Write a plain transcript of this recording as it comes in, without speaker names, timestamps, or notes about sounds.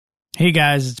Hey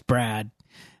guys, it's Brad.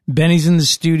 Benny's in the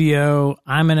studio,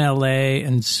 I'm in LA,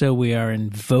 and so we are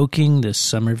invoking the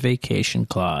summer vacation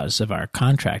clause of our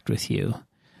contract with you.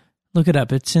 Look it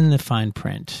up, it's in the fine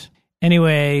print.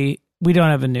 Anyway, we don't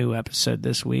have a new episode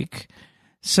this week,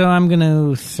 so I'm going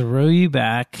to throw you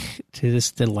back to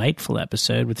this delightful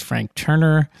episode with Frank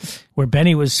Turner, where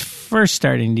Benny was first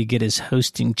starting to get his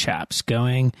hosting chops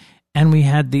going, and we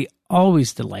had the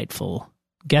always delightful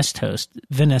guest host,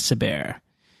 Vanessa Bayer.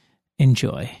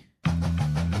 Enjoy.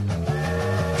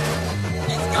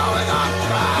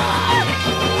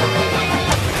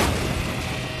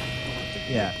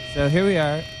 Yeah, so here we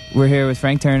are. We're here with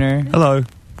Frank Turner. Hello.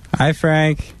 Hi,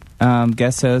 Frank.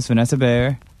 Guest host Vanessa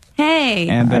Bayer. Hey.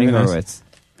 And Benny Hi, Vanessa. Horowitz.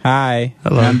 Hi.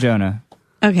 Hello. And I'm Jonah.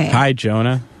 Okay. Hi,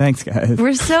 Jonah. Thanks, guys.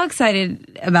 We're so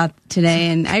excited about today,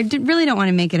 and I really don't want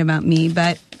to make it about me,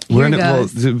 but We're here in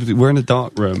goes. we're in a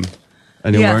dark room,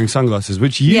 and you're Yeah. wearing sunglasses,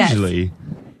 which usually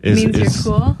Means you're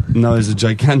cool? No, is a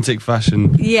gigantic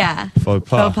fashion Yeah. faux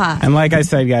pas. Faux pas. And like I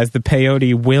said, guys, the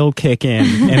peyote will kick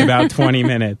in about 20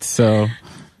 minutes. So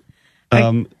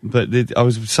But I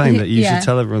was saying that you Yeah. should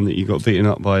tell everyone that you got beaten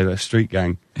up by a street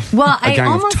gang, Well, a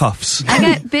gang of toughs. I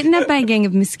got bitten up by a gang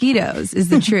of mosquitoes, is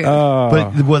the truth.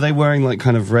 But were they wearing like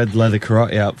kind of red leather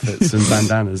karate outfits and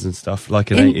bandanas and stuff,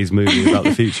 like an 80s movie about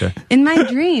the future? In my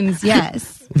dreams,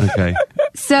 yes. Okay.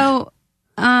 So,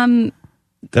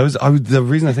 The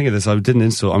reason I think of this, I didn't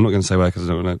install. I'm not going to say where because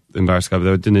I don't want to embarrass the guy.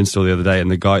 But I didn't install the other day, and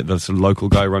the guy, the sort of local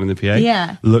guy running the PA,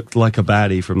 Yeah. looked like a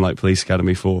baddie from like Police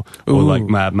Academy 4 or like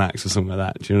Mad Max or something like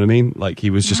that. Do you know what I mean? Like he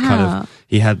was just kind Wow. of,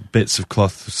 he had bits of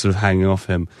cloth sort of hanging off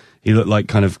him. He looked like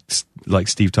kind of like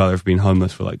Steve Tyler for being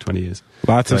homeless for like 20 years.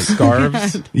 lots of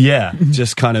scarves. Yeah,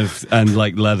 just kind of, and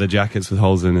like leather jackets with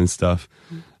holes in and stuff.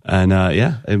 And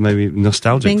yeah, it made me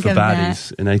nostalgic Think for of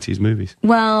baddies in 80s movies.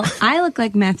 well, I look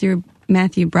like Matthew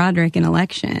Broderick in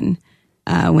Election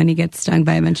when he gets stung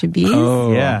by a bunch of bees.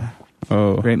 Oh. Yeah.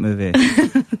 Oh. Great movie.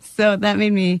 So that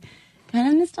made me kind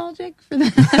of nostalgic for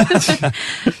that.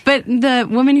 But the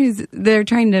woman they're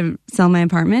trying to sell my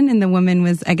apartment, and the woman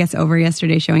was, I guess, over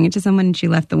yesterday showing it to someone, and she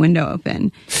left the window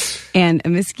open. And a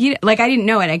mosquito, like I didn't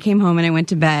know it. I came home and I went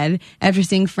to bed after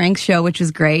seeing Frank's show, which was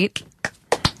great.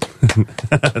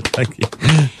 Thank you.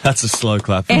 That's a slow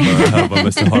clap from by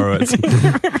Mr. Horowitz.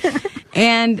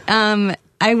 And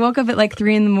I woke up at like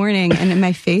 3 a.m, and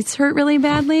my face hurt really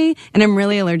badly, and I'm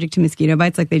really allergic to mosquito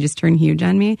bites. Like they just turn huge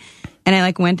on me. And I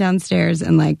like went downstairs,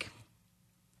 and like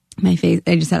my face,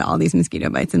 I just had all these mosquito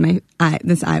bites, and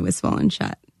this eye was swollen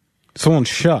shut. Swollen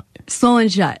shut. Swollen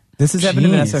shut. This has happened to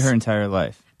Jeez. Vanessa her entire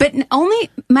life. But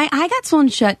my eye got swollen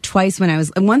shut twice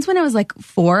once when I was like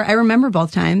 4, I remember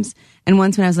both times, and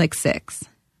once when I was like 6.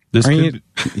 This Are is you-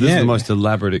 the most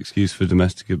elaborate excuse for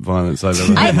domestic violence I've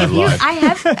ever heard in my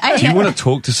life. Do you want to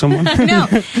talk to someone? No,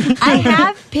 I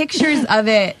have pictures of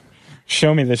it.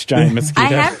 Show me this giant mosquito.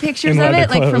 I have pictures in of leather it,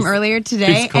 like from clothes. earlier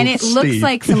today, He's called and it looks Steve.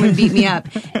 like someone beat me up.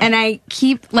 And I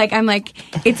keep, like, I'm like,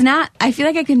 it's not, I feel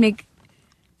like I could make,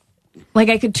 like,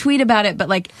 I could tweet about it, but,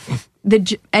 like,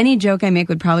 any joke I make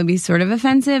would probably be sort of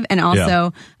offensive. And also, Yeah.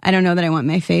 I don't know that I want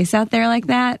my face out there like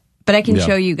that, but I can Yeah.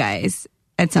 show you guys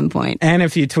at some point. And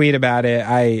if you tweet about it,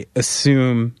 I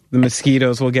assume the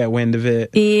mosquitoes will get wind of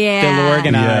it. Yeah. They'll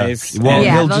organize. Well,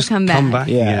 Yeah, he'll they'll just come back.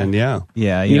 Yeah. again, yeah.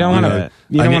 Yeah, You don't know want it. to.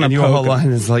 You don't want And to your whole poke.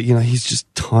 line is like, he's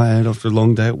just tired after a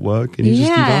long day at work, and he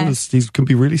can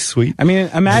be really sweet. I mean,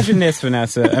 imagine this,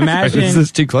 Vanessa. This Imagine.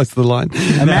 is too close to the line.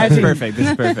 That's perfect. This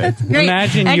is perfect. Great.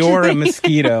 Imagine Actually- you're a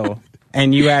mosquito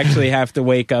and you actually have to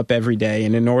wake up every day,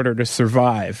 and in order to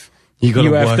survive, You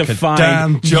gotta have work to a find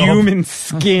damn job. human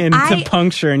skin to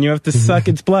puncture, and you have to suck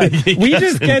its blood. We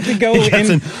just get to go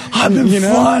in. I've been you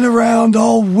know? flying around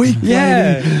all week. lady.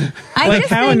 Yeah, I like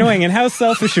just how think- annoying and how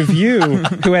selfish of you,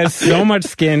 who has so much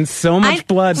skin, so much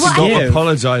blood to Stop give.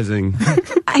 apologizing.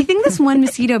 I think this one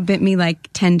mosquito bit me like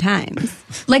 10 times.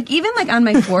 Like, even like on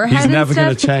my forehead He's and never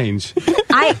going stuff. to change.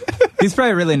 He's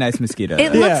probably a really nice mosquito.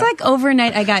 It Yeah. looks like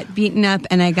overnight I got beaten up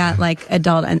and I got like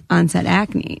adult onset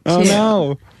acne too. Oh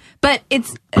no! But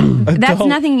that's Adult-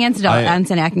 nothing against adult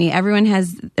onset acne. Everyone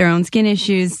has their own skin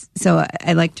issues, so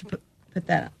I like to put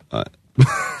that up.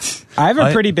 I have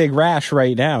a pretty big rash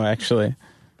right now, actually.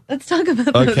 Let's talk about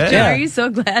those. Okay. Jen, Yeah. are you so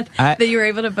glad that you were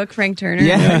able to book Frank Turner?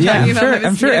 Yeah, Talking I'm about sure. my I'm sure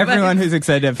mosquito everyone bites. who's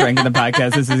excited to have Frank in the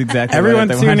podcast. This is exactly Everyone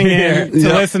what they want tuning to hear. in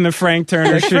to listen to Frank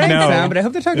Turner should Frank know. sound, but I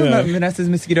hope they're talking about Vanessa's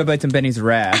mosquito bites and Benny's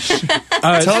rash.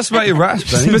 Tell us about your rash,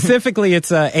 Benny. Specifically,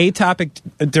 it's atopic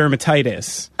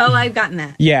dermatitis. Oh, I've gotten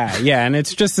that. Yeah, and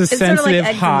it's just a sort of like sensitive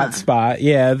eczema. hot spot.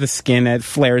 Yeah, the skin, it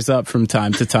flares up from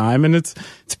time to time, and it's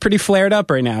pretty flared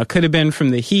up right now. It could have been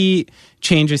from the heat,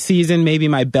 change of season, maybe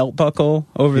my belt buckle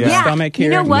over the stomach here.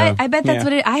 You know what? Yeah. I bet that's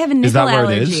what it. I have a nickel Is that where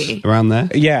allergy. it is? Around there?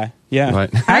 Yeah.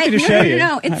 Right. Happy to show you.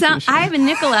 No. It's I have a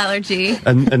nickel allergy.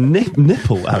 A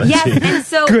nipple allergy. Yes, and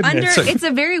so Goodness. it's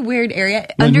a very weird area.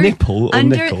 Nipple or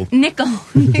nickel? Nickel.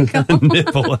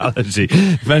 Nipple allergy.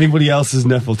 If anybody else's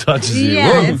nipple touches you,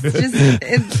 Yeah, whoa.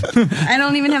 it's I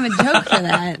don't even have a joke for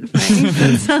that.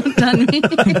 It's not on me.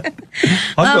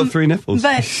 I've got 3 nipples.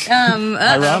 But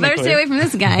better stay away from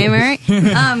this guy, am I right?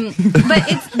 But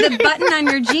it's the button on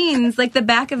your jeans, like the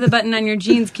back of the button on your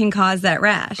jeans can cause that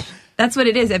rash. That's what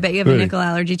it is. I bet you have a nickel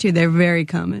allergy too. They're very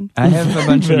common. I have a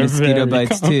bunch of They're mosquito very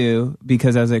bites too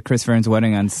because I was at Chris Fern's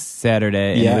wedding on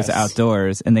Saturday and it was Yes.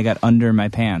 outdoors and they got under my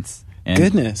pants. And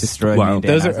Goodness. destroyed Wow. me.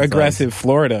 Those Dan. are I was aggressive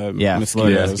Florida Yeah, mosquitoes.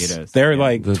 Florida mosquitoes. They're Yeah.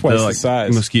 like They're twice like the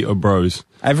size. mosquito bros.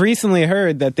 I've recently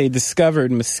heard that they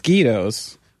discovered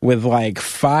mosquitoes with like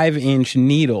 5-inch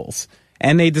needles.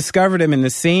 And they discovered them in the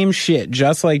same shit,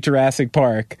 just like Jurassic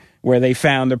Park, where they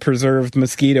found a preserved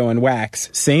mosquito in wax.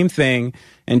 Same thing.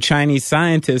 And Chinese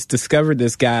scientists discovered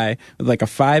this guy with like a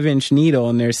 5-inch needle.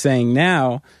 And they're saying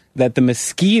now that the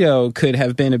mosquito could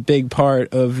have been a big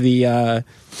part of the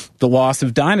loss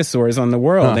of dinosaurs on the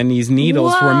world. And these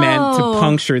needles were meant to Whoa.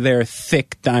 puncture their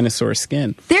thick dinosaur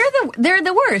skin. They're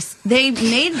the worst. They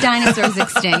made dinosaurs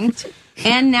extinct,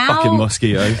 and now Fucking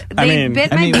mosquitoes. they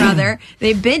bit my brother.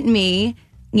 They bit me.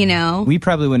 You know, We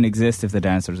probably wouldn't exist if the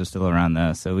dinosaurs were still around,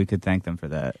 though, so we could thank them for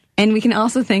that. and we can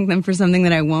also thank them for something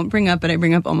that I won't bring up, but I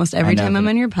bring up almost every know, time I'm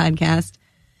but- on your podcast.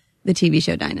 The TV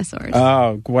show Dinosaurs.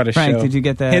 Oh, what a Frank, show. did you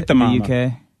get that Hit the in mama. the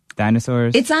UK?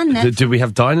 Dinosaurs? It's on Netflix. Did we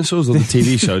have dinosaurs or the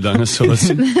TV show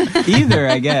dinosaurs? Either,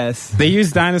 I guess. They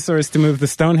use dinosaurs to move the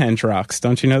Stonehenge rocks.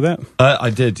 Don't you know that? I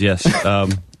did, yes.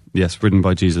 Yes, written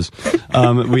by Jesus.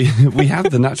 We have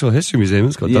the Natural History Museum.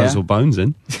 It's got Yeah. dinosaur bones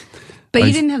in. But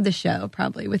you didn't have the show,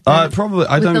 probably. With the, Probably.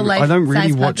 I with the don't really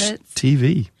life-size watch puppets.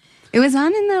 TV. It was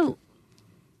on in the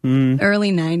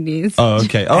early 90s. Oh,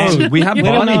 okay. Oh, we had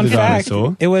Little Barney known the fact,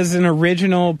 dinosaur. it was an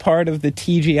original part of the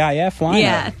TGIF lineup.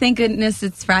 Yeah, thank goodness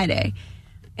it's Friday.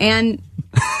 And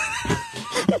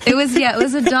it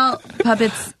was adult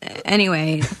puppets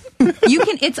anyway.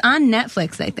 It's on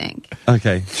Netflix, I think.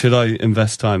 Okay. Should I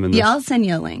invest time in this? Yeah, I'll send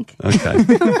you a link. Okay.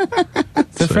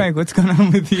 So, Frank, what's going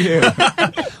on with you?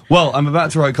 Well, I'm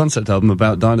about to write a concept album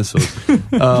about dinosaurs.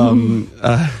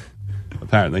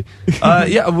 Apparently.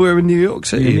 Yeah, we're in New York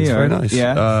City. New It's York. very nice.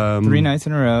 Yeah. 3 nights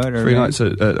in a row. At 3 Irving. nights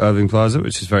at Irving Plaza,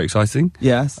 which is very exciting.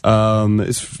 Yes.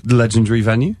 It's the legendary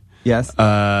venue. Yes.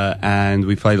 And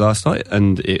we played last night,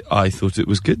 and I thought it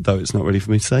was good, though it's not ready for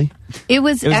me to say. It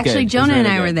was was actually good. It was Jonah and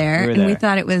really I were good. there, We were and we there.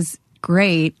 thought it was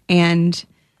great. And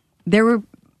there were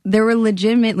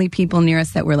legitimately people near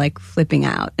us that were like flipping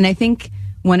out, and I think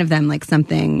one of them, like,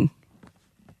 something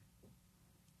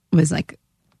was like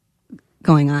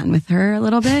going on with her a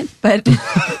little bit, but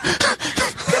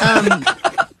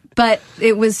but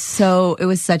it was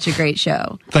such a great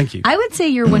show. Thank you. I would say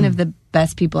you're one of the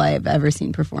best people I have ever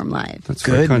seen perform live. That's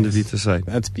very kind of you to say.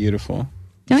 That's beautiful.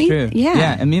 Don't you? True. Yeah.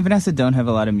 Yeah, and me and Vanessa don't have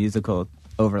a lot of musical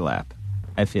overlap,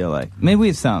 I feel like. Maybe we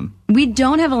have some. We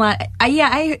don't have a lot.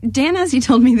 Dan, as you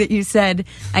told me that you said,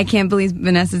 I can't believe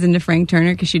Vanessa's into Frank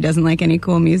Turner because she doesn't like any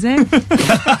cool music. From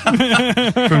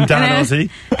Dan Ozzie.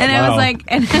 And I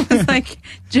was like,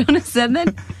 Jonah said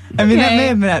that? I mean, that Okay.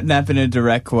 may have not been a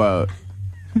direct quote.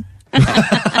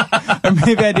 Or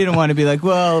maybe I didn't want to be like,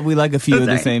 well, we like a few of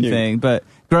the Sorry. same thing. But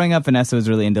growing up, Vanessa was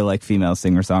really into like female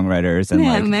singer-songwriters. And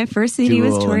Yeah, like my first CD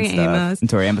was Jewel Tori and stuff. Amos. And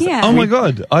Tori Amos. Yeah. Oh my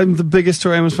god, I'm the biggest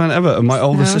Tori Amos fan ever, and my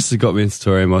older sister got me into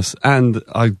Tori Amos, and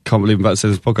I can't believe I'm about to say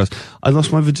this podcast. I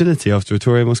lost my virginity after a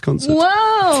Tori Amos concert.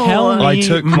 Whoa. Tell me. I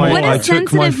took What a my sensitive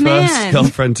first man.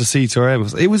 girlfriend to see Tori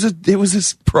Amos. It was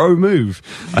a pro move,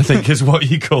 I think, is what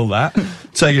you call that.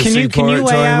 Take a Can you Tori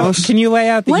Amos. lay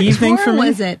out the What evening tour for me?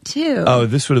 was it, too? Oh,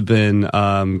 this would have been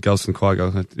Girls from Choir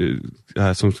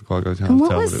Songs from Choir and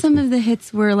what was some of the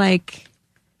hits were like?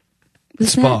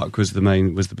 Was that- Spark was the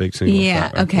big single. of Yeah,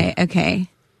 that record. okay.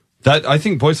 That I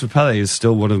think Boys for Pele is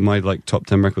still one of my like top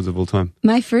 10 records of all time.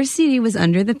 My first CD was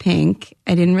Under the Pink.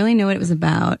 I didn't really know what it was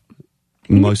about.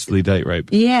 Mostly date rape.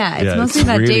 Yeah, it's mostly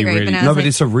about really, date rape. really- And I was no, like, but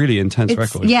it's a really intense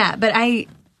record. Yeah, but I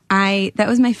that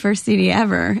was my first CD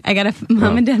ever. I got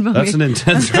mom and dad bought That's me. an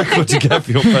intense record to get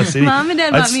for your first CD. Mom and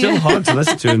Dad It's bought me still a- hard to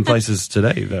listen to in places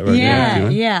today. That record, Yeah, you know?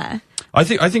 yeah. I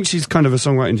think she's kind of a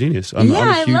songwriting genius. I'm a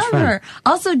I huge love fan. her.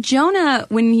 Also, Jonah,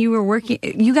 when you were working,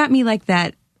 you got me like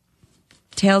that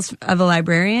Tales of a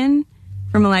Librarian,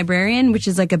 from a Librarian, which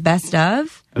is like a best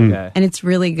of, Okay. and it's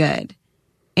really good.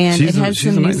 And it has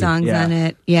some new amazing. songs on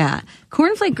it. Yeah.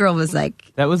 Cornflake Girl was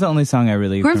like... That was the only song I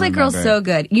really Cornflake Girl's so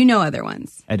good. You know other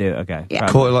ones. I do, okay. Yeah.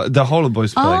 The whole of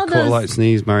Boys to Play. Quarter Light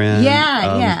Sneeze, Marianne.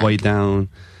 Yeah. Way Down.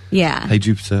 Yeah. Hey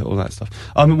Jupiter, all that stuff.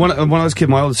 When I was a kid,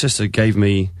 my older sister gave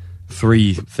me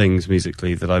 3 things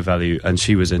musically that I value, and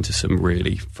she was into some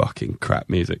really fucking crap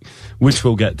music, which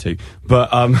we'll get to. But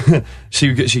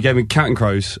she gave me Cat and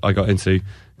Crows. I got into.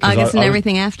 August and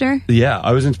Everything After? Yeah,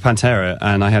 I was into Pantera,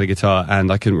 and I had a guitar,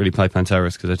 and I couldn't really play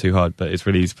Panteras because they're too hard, but it's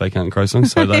really easy to play Cat and Crow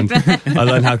songs, so I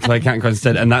learned how to play Cat and Crow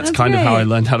instead, and that's kind of how I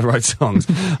learned how to write songs.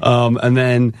 And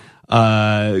then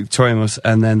Tori Amos,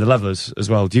 and then the Levellers as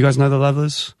well. Do you guys know the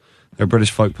Levellers? They're a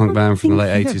British folk punk band from the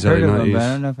late 80s, early 90s. I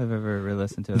don't know if I've ever really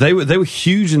listened to it. They were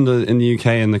huge in the UK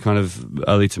in the kind of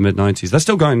early to mid 90s. They're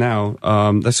still going now.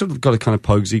 They've sort of got a kind of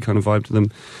Poguesy kind of vibe to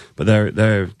them, but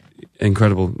they're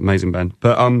incredible, amazing band.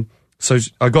 But so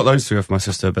I got those 3 off my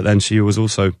sister, but then she was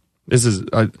also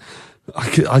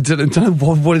I don't know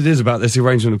what it is about this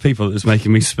arrangement of people that's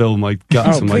making me spill my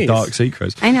guts and my dark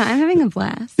secrets. I know, I'm having a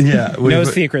blast. Yeah, no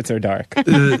secrets are dark. I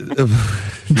don't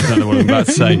know what I'm about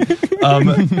to say.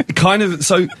 Kind of.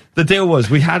 So the deal was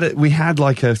we had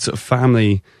like a sort of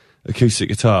family acoustic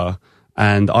guitar,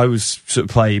 and I was sort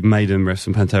of play Maiden riffs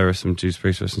and Pantera riffs and Judas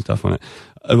Priest riffs and stuff on it,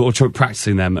 or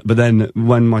practicing them. But then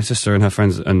when my sister and her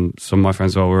friends and some of my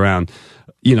friends as well were around,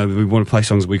 we want to play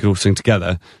songs that we could all sing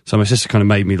together. So my sister kind of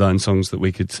made me learn songs that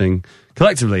we could sing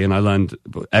collectively, and I learned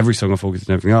every song off August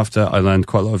and Everything After. I learned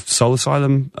quite a lot of Soul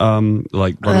Asylum,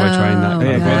 like Runaway Train. That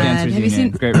great dancers Have you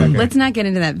seen? Great record. Let's not get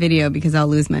into that video because I'll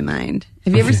lose my mind.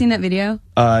 Have you ever seen that video?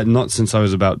 Not since I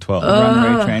was about 12.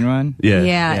 Runaway Train Run?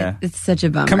 Yeah, it's such a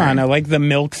bummer. Come on, like the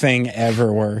milk thing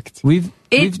ever worked. We've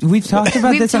talked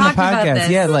about this on the podcast.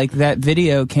 Yeah, like that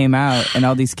video came out and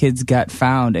all these kids got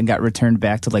found and got returned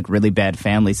back to like really bad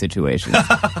family situations.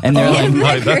 And they're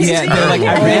like, they're like,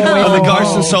 I ran away. The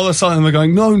guys from Soul Asylum are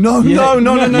going, no.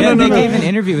 They gave an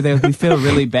interview. We feel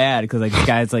really bad because like the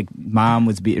guy's like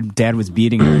dad was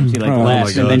beating her, and she like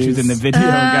left, and then she was in the video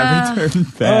and got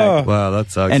returned back. Wow,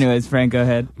 that sucks. Anyways, Frank, go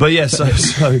ahead. But yeah, so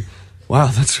wow,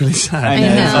 that's really sad. I know.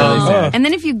 It's really sad. And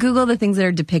then if you Google the things that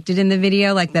are depicted in the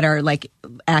video, like that are like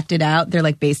acted out, they're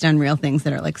like based on real things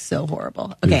that are like so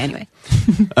horrible. Okay, anyway.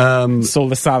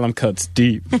 Soul Asylum cuts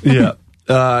deep. Yeah.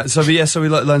 So we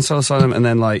learned Soul Asylum, and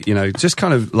then like just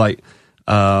kind of like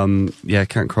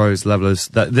Cat Crows, Levellers,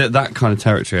 that kind of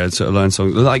territory. I'd sort of learn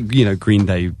songs like Green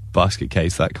Day, Basket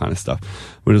Case, that kind of stuff.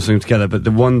 We'd all sing together. But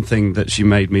the one thing that she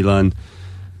made me learn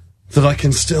that I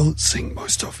can still sing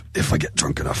most of if I get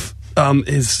drunk enough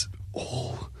is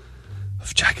all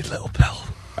of Jagged Little Pill.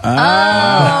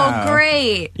 Oh,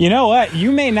 great. You know what?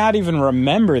 You may not even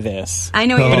remember this. I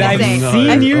know what you're But going to I've say.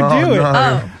 seen you do it.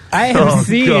 No. I have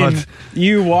seen God.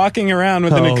 you walking around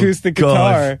with an acoustic God.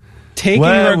 guitar, taking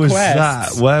Where was requests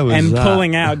that? Where was and that?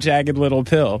 pulling out Jagged Little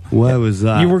Pill. Where was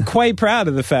that? You were quite proud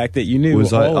of the fact that you knew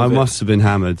all I of it. must have been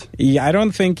hammered. Yeah, I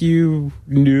don't think you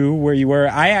knew where you were.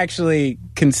 I actually,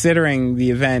 considering the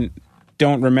event,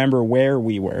 don't remember where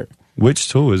we were. Which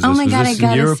tour was this? Oh my God, was I this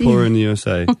gotta in Europe see. or in the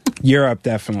USA? Europe,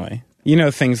 definitely.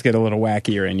 Things get a little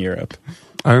wackier in Europe.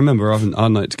 I remember our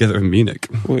night together in Munich.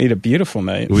 We had a beautiful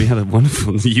night. You had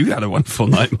a wonderful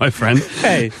night, my friend.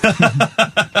 Hey,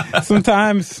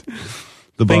 sometimes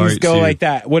The bar things eats go you. like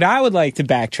that. What I would like to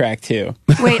backtrack to,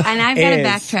 Wait, and I've got to Is-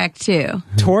 backtrack too.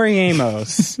 Tori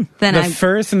Amos, Then the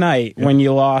first night when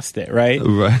you lost it, right?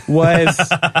 Right.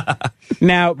 Was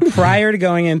now prior to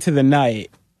going into the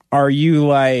night, are you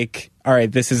like, all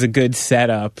right, this is a good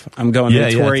setup. I'm going to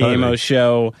the Tori totally. Amos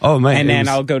show. Oh, mate, and it then was-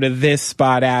 I'll go to this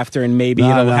spot after, and maybe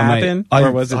No, it'll no, happen. mate.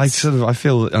 Or was it? I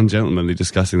feel ungentlemanly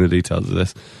discussing the details of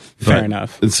this. Fair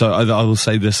enough. And so I will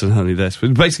say this and only this.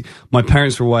 But basically, my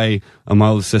parents were away, and my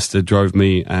older sister drove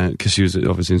me, because she was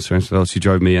obviously in Strange. She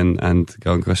drove me and the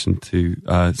girl in question to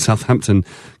Southampton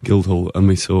Guildhall, and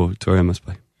we saw Tori Amos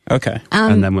play. Okay.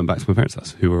 And then went back to my parents'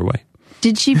 house, who were away.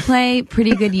 Did she play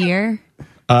Pretty Good Year?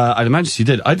 I'd imagine she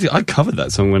did. I covered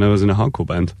that song when I was in a hardcore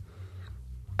band.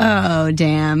 Oh,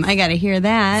 damn. I got to hear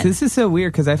that. This is so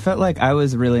weird because I felt like I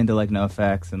was really into like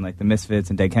NoFX and like the Misfits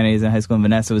and Dead Kennedys in high school, and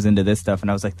Vanessa was into this stuff, and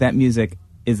I was like, that music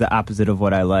is the opposite of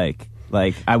what I like.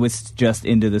 Like I was just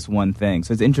into this one thing,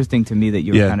 so it's interesting to me that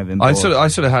you were kind of in. I sort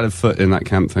of had a foot in that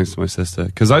camp thanks to my sister,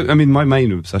 because I mean my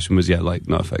main obsession was like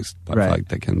NoFX, like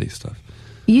Dead Kennedy stuff.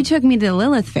 You took me to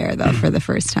Lilith Fair, though, for the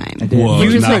first time. I did. Whoa,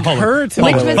 You now, took her to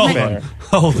Which Lilith was Fair.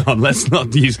 Hold on, let's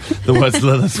not use the words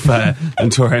Lilith Fair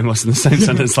and Tori Amos in the same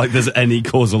sentence like there's any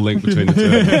causal link between the two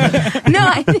of them. No,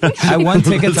 I think I won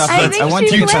tickets off. I think I won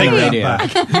she tickets off the played. radio.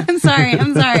 I'm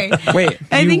sorry. Wait,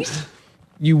 I you, think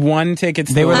You won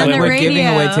tickets. They were On like, the we're giving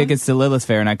radio. away tickets to Lilith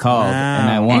Fair, and I called, and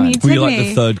I won. And you Were you took like me.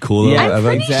 the third caller? Yeah. I'm ever?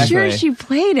 pretty Exactly. sure she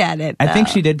played at it. I think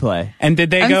though. she did play. And did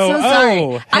they I'm go, so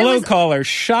sorry. hello, caller,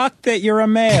 shocked that you're a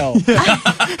male?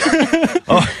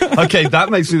 Okay, that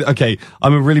makes me. Okay,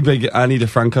 I'm a really big Annie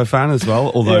DeFranco fan as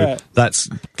well, although Yeah. that's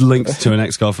linked to an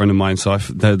ex-girlfriend of mine, so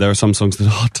there are some songs that are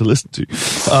hard to listen to.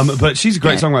 But she's a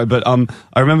great songwriter. But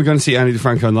I remember going to see Annie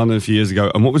DeFranco in London a few years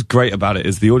ago, and what was great about it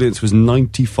is the audience was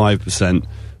 95%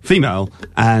 female,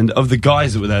 and of the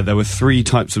guys that were there were three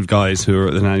types of guys who were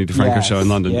at the Annie DeFranco Yes, show in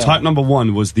London. yeah. Type number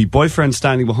one was the boyfriend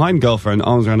standing behind girlfriend,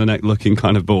 arms around her neck, looking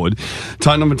kind of bored.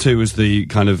 Type number two was the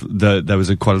kind of there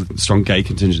was quite a strong gay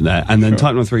contingent there, and then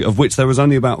type number three, of which there was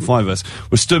only about 5 of us,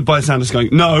 was stood by the sound just going,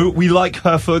 "No, we like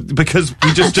her because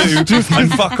we just do,"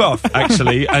 and fuck off,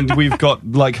 actually, and we've got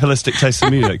like holistic taste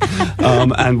in music,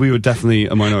 and we were definitely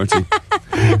a minority.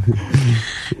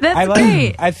 That's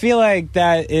great. I feel like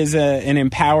that is an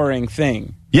empowering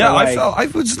thing. Yeah, So, like, I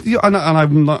was, and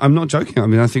I'm not joking. I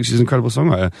mean, I think she's an incredible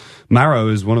songwriter. Marrow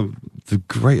is one of the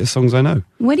greatest songs I know.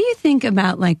 What do you think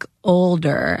about like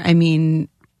older? I mean,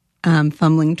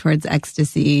 fumbling towards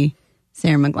ecstasy,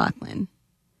 Sarah McLachlan.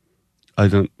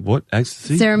 What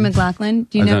ecstasy? Sarah McLachlan.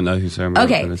 Do you know? I don't know who Sarah McLachlan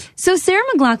Okay, is. so Sarah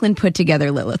McLachlan put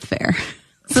together Lilith Fair.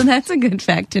 So that's a good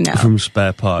fact to know. From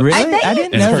Spare Parts. Really? I bet I you,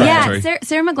 didn't know yeah, that.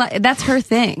 Sarah McLachlan. That's her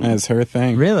thing. That's her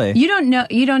thing. Really? You don't know.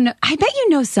 I bet you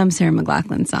know some Sarah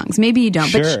McLachlan songs. Maybe you don't.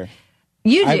 Sure. But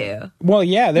you do. Well,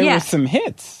 yeah, there Yeah. were some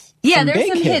hits. Yeah, there's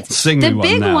big some hits. Sing the me one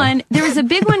big now. one, there was a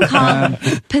big one called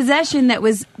Possession that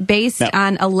was based No.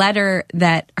 on a letter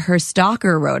that her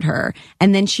stalker wrote her,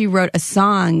 and then she wrote a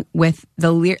song with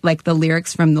the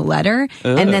lyrics from the letter,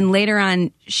 and then later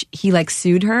on he like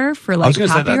sued her for I like was going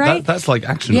to say copyright. that's like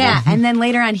actionable. Yeah, and then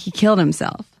later on he killed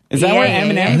himself. Is that Yeah, where yeah,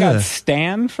 Eminem yeah. got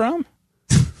Stan from?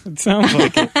 It sounds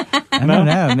like it. I don't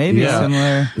know. Maybe Yeah.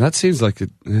 similar. That seems like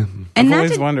it. Yeah. And I've not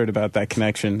always to, wondered about that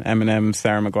connection. Eminem,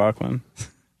 Sarah McLachlan.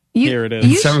 you, Here it is.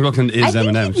 you Sarah McLachlan is I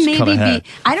think Eminem. you'd She's cut her maybe hair. be.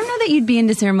 I don't know that you'd be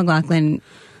into Sarah McLachlan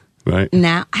Right.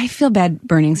 now. I feel bad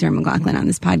burning Sarah McLachlan on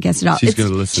this podcast at all. She's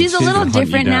gonna listen. She's a She's little gonna hunt you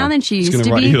different down. now than she She's used gonna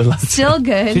to write be. you a letter. Still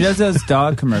good. She does those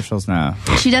dog commercials now.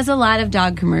 She does a lot of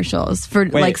dog commercials for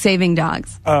like saving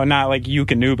dogs. Oh, not like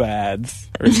Yukonuba ads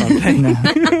or something.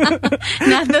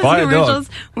 Not those Buy a dog. commercials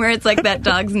where it's like that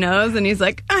dog's nose and he's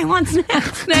like, I want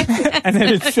snacks, snacks. And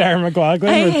then it's Sarah McLachlan.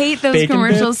 I with hate those bacon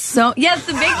commercials bits. so. Yes,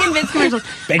 the bacon bits commercials.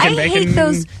 Bacon, I hate bacon.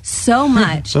 those so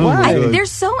much. Oh my God. They're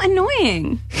so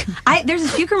annoying. There's a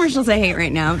few commercials I hate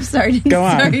right now. I'm sorry. Go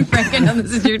on. Sorry, Frank. I know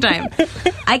this is your time.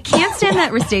 I can't stand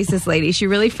that Restasis lady. She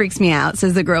really freaks me out.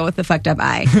 Says the girl with the fucked up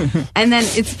eye. And then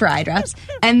it's for eye drops.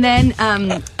 And then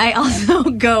I also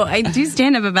I do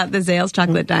stand up about the Zales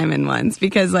chocolate diamond ones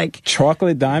because like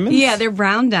Chocolate diamonds? yeah, they're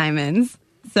brown diamonds.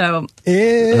 So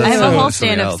Ew. I have a whole That's something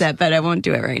stand-up else. set, but I won't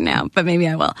do it right now. But maybe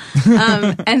I will.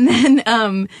 And then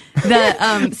the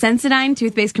Sensodyne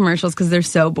toothpaste commercials because they're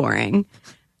so boring.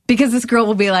 Because this girl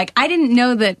will be like, I didn't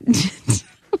know that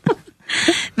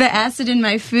the acid in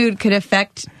my food could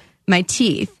affect my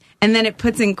teeth. And then it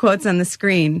puts in quotes on the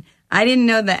screen. I didn't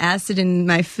know the acid in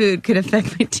my food could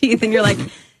affect my teeth. And you're like,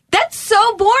 that's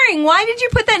so boring. Why did you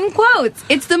put that in quotes?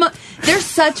 It's they're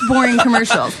such boring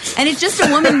commercials. And it's just a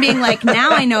woman being like,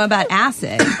 now I know about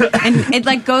acid. And it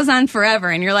like goes on forever.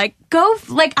 And you're like,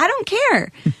 I don't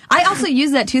care. I also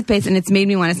use that toothpaste and it's made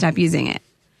me want to stop using it.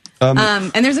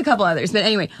 And there's a couple others, but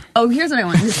anyway. Oh, here's what I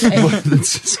wanted to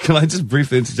say. Can I just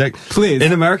briefly interject? Please.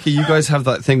 In America, you guys have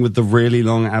that thing with the really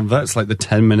long adverts, like the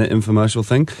 10-minute infomercial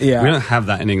thing. Yeah. We don't have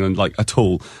that in England, like, at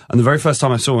all. And the very first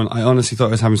time I saw one, I honestly thought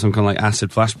I was having some kind of, like, acid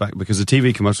flashback because the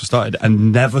TV commercial started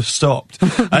and never stopped.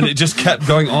 And it just kept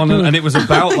going on. And it was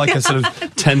about, like, a sort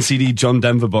of 10 CD John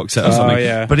Denver box set or something.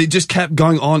 yeah. But it just kept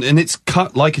going on, and it's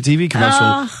cut like a TV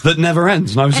commercial that never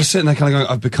ends. And I was just sitting there kind of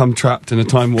going, I've become trapped in a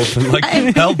time warp, and, like,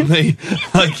 help me.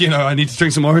 Like, I need to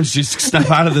drink some orange juice to snap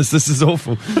out of this. This is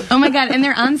awful. Oh my God. And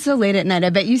they're on so late at night. I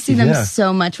bet you see them Yeah.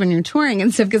 so much when you're touring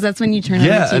and stuff because that's when you turn on the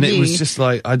Yeah, TV. and it was just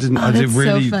like, I that's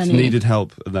really so funny. needed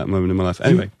help at that moment in my life.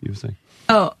 Anyway, you were saying.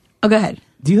 Oh, go ahead.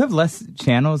 Do you have less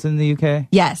channels in the UK?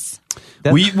 Yes.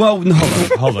 That's- Hold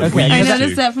on. Okay. We I I used noticed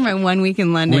to. that for my 1 week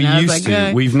in London. We I was used like,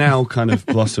 to. We've now kind of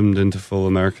blossomed into full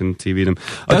American TVdom.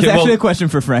 That was Okay, actually a question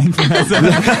for Frank.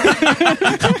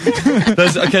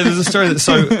 there's a story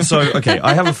that okay,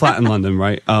 I have a flat in London,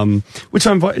 right? Which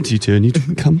I invited you to, and you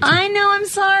didn't come to. I know, I'm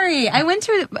sorry. I went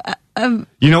to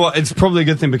You know what? It's probably a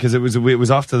good thing because it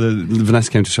was after the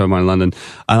Vanessa came to show mine in London,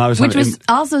 and I was which having, was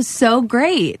also so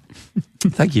great.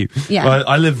 Thank you. Yeah. Well,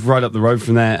 I live right up the road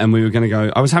from there, and we were going to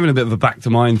go. I was having a bit of a back to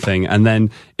mine thing, and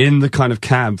then in the kind of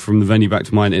cab from the venue back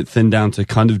to mine, it thinned down to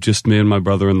kind of just me and my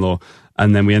brother-in-law.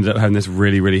 And then we ended up having this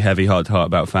really, really heavy heart-to-heart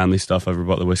about family stuff over a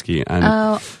bottle of whiskey. And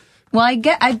well, I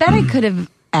bet I could have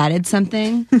added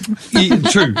something. yeah,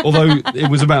 true, although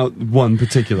it was about one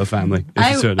particular family.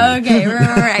 Okay,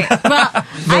 right. Well,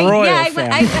 I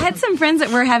family. had some friends that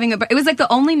were having it was like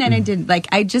the only night I did, like,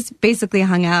 I just basically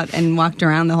hung out and walked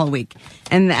around the whole week.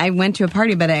 And I went to a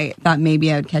party, but I thought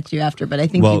maybe I would catch you after, but I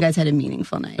think you guys had a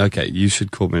meaningful night. Okay, you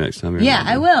should call me next time you're Yeah, in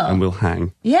I London, will. and we'll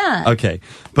hang. Yeah. Okay,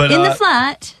 but In the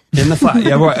flat. In the flat,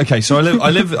 yeah, right. Okay, so I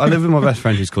live with my best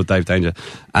friend who's called Dave Danger,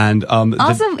 and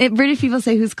Also, British people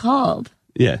say who's called.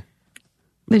 yeah.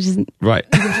 Which is Right.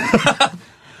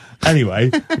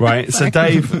 Anyway, right. So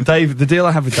Dave, the deal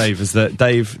I have with Dave is that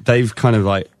Dave kind of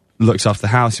like looks after the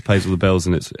house, he pays all the bills,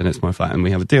 and it's my flat, and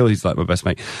we have a deal. He's like my best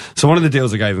mate. So one of the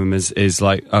deals I gave him is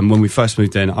like when we first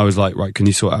moved in, I was like, right, can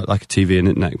you sort out like a TV and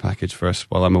internet package for us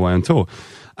while I'm away on tour?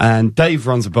 And Dave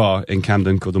runs a bar in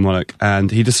Camden called the Monarch,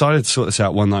 and he decided to sort this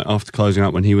out one night after closing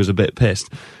up when he was a bit pissed.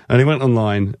 And he went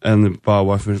online, and the bar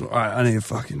wife was like, right, I need a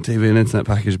fucking TV and internet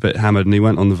package, a bit hammered, and he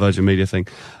went on the Virgin Media thing.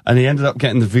 And he ended up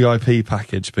getting the VIP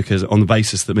package because on the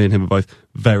basis that me and him are both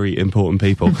very important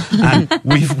people. And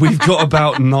we've got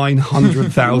about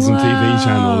 900,000 TV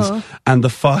channels and the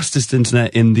fastest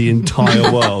internet in the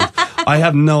entire world. I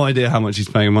have no idea how much he's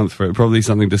paying a month for it. Probably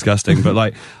something disgusting. But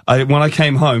like, when I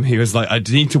came home, he was like, I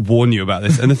need to warn you about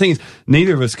this. And the thing is,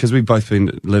 neither of us, because we've both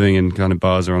been living in kind of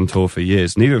bars or on tour for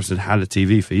years, neither of us had a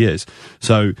TV for years.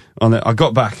 So I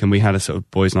got back and we had a sort of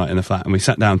boys' night in the flat, and we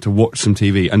sat down to watch some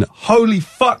TV. And holy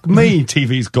fuck me,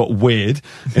 TV's got weird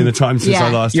in the time since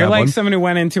I last You're had like one. someone who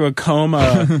went into a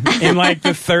coma in like the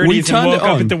 30s We and turned woke it up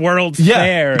on. at the World's Yeah,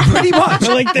 Fair. pretty much.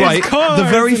 Like, there's right. cars The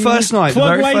very and first night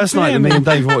plug that lights in. me and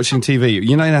Dave were watching TV.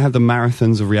 You know, they have the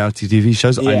marathons of reality TV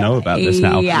shows. I Yeah. know about this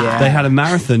now. Yeah. They had a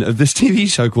marathon of this TV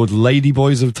show called Lady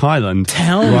Boys of Thailand.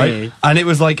 Tell right? me. And it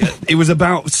was like, it was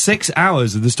about 6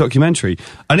 hours of this documentary.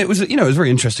 And it was, you know, it was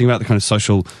very interesting about the kind of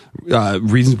social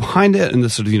reasons behind it, and the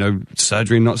sort of, you know,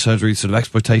 surgery, not surgery, sort of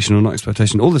exploitation or not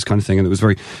exploitation, all this kind of thing. And it was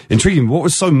very intriguing. What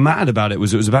was so mad about it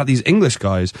was about these English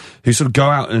guys who sort of go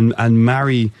out and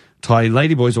marry Thai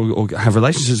ladyboys or have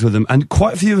relationships with them, and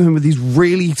quite a few of them were these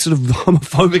really sort of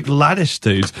homophobic laddish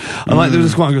dudes. And like, there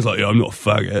was this one who was like, yeah, I'm not a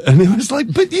faggot. And it was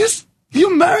like, but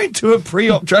you're married to a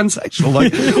pre-op transsexual.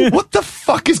 Like, what the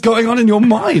fuck is going on in your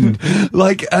mind?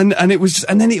 Like, and it was,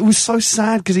 and then it was so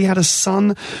sad because he had a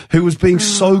son who was being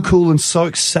so cool and so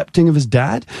accepting of his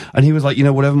dad. And he was like, you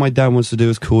know, whatever my dad wants to do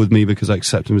is cool with me because I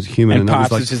accept him as a human. And I Pops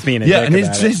was like, was just being a yeah, dick and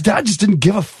about it. his dad just didn't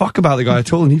give a fuck about the guy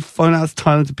at all. And he'd flown out to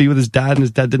Thailand to be with his dad, and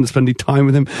his dad didn't spend any time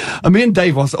with him. And me and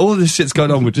Dave, whilst all of this shit's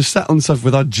going on, we're just sat on the sofa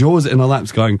with our jaws in our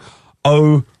laps going,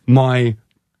 oh my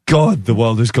God, the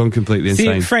world has gone completely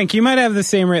insane. See, Frank, you might have the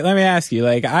same rate. Let me ask you,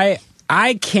 like,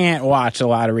 I can't watch a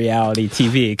lot of reality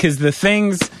TV because the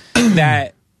things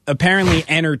that apparently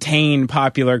entertain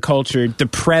popular culture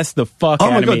depress the fuck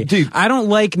out of me. Dude. I don't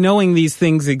like knowing these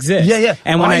things exist. Yeah.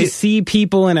 And when I see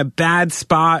people in a bad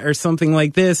spot or something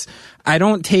like this, I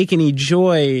don't take any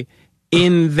joy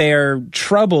in their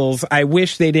troubles. I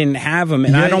wish they didn't have them,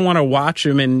 and I don't want to watch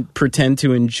them and pretend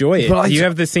to enjoy it. But Do you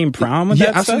have the same problem with that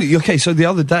stuff? absolutely. Okay, so the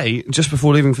other day, just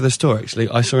before leaving for the store, actually,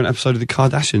 I saw an episode of the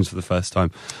Kardashians for the first time.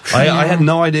 I had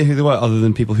no idea who they were, other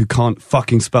than people who can't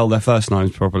fucking spell their first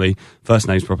names properly.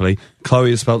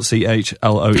 Chloe is spelled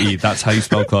Chloe. That's how you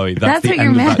spell Chloe. That's the what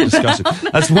end you're of that discussion.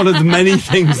 That's one of the many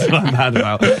things that I'm mad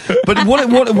about. But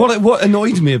what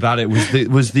annoyed me about it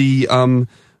was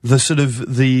the sort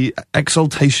of the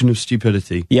exaltation of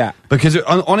stupidity. Yeah. Because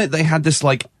on it they had this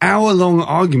like hour-long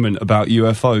argument about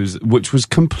UFOs, which was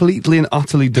completely and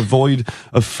utterly devoid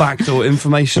of fact or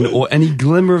information or any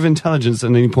glimmer of intelligence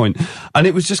at any point. And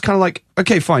it was just kind of like,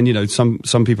 okay, fine, you know, some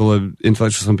people are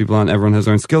intellectual, some people aren't, everyone has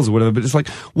their own skills or whatever, but it's like,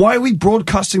 why are we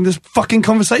broadcasting this fucking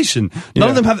conversation? None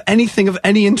of them have anything of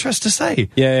any interest to say.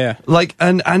 Yeah. Like,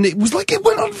 and it was like, it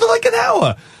went on for like an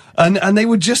hour. And they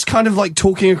were just kind of like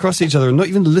talking across each other and not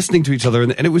even listening to each other.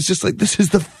 And it was just like, this is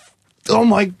oh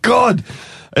my God.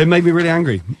 It made me really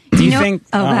angry. Do you think...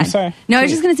 Oh, I'm God. sorry. No, I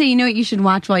was just going to say, you know what you should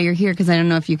watch while you're here, because I don't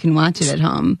know if you can watch it at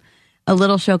home. A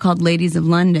little show called Ladies of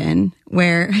London,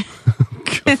 where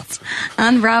it's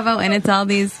on Bravo, and it's all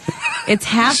these... It's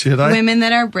half women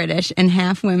that are British and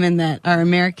half women that are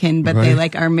American, but they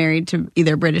like are married to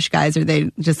either British guys or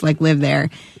they just like live there.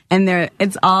 And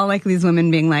it's all like these women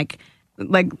being like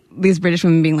these British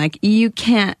women being like, you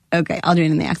can't, okay, I'll do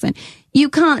it in the accent. You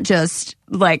can't just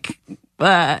like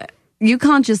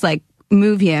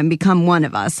move here and become one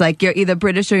of us. Like, you're either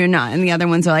British or you're not. And the other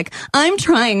ones are like, I'm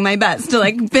trying my best to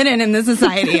like fit in this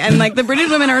society. And like the British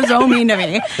women are so mean to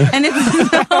me. And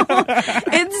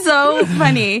it's so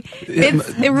funny.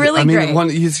 It's really great.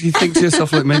 You think to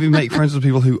yourself, like, maybe make friends with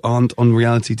people who aren't on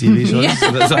reality TV shows. Yeah.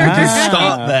 So that's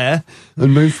start there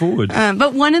and move forward.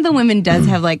 But one of the women does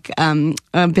have like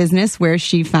a business where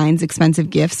she finds expensive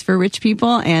gifts for rich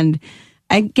people, and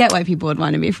I get why people would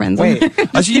want to be friends with her.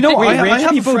 Actually, you know what? I Rich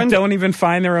have people a friend. don't even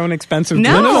find their own expensive No.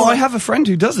 gifts. No, I have a friend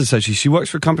who does this. Actually, she works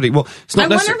for a company. Well, it's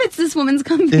not. I wonder if it's this woman's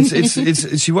company.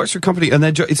 It's she works for a company, and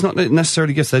it's not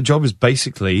necessarily gifts. Their job is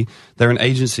basically they're an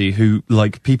agency who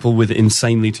like people with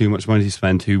insanely too much money to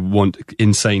spend who want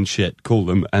insane shit. Call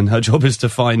them, and her job is to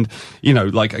find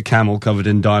like a camel covered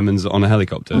in diamonds on a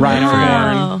helicopter. Rhino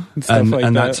Wow. horn and stuff like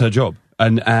and that. that's her job.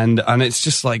 And it's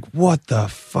just like, what the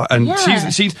fuck? And Yeah.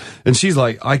 she's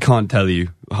like, I can't tell you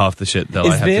half the shit that I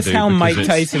Is have to do. this how because Mike it's-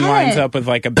 Tyson winds up with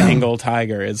like a Bengal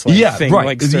tiger? It's like thing, right.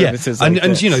 like services And like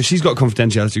and this. she's got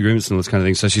confidentiality agreements and all this kind of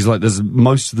thing. So she's like, there's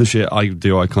most of the shit I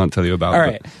do I can't tell you about. All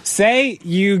right. Say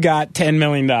you got $10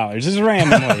 million, just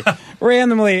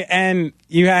randomly, and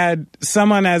you had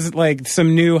someone as like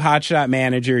some new hotshot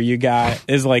manager you got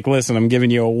is like, listen, I'm giving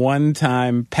you a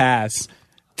one-time pass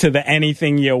to the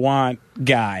anything you want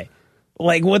guy.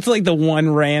 Like, what's like the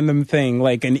one random thing?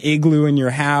 Like an igloo in your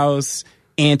house,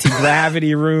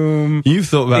 anti-gravity room. You've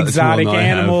thought about exotic this more than I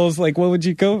have. animals. Like, what would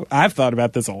you go? I've thought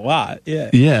about this a lot. Yeah.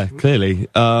 Yeah, clearly.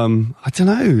 I don't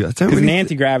know. I don't Because really an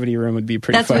anti-gravity room would be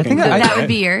pretty That's what fucking cool. that I- would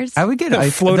be yours. I would get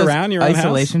Float those around your own house?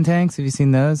 isolation tanks. Have you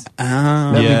seen those? Oh.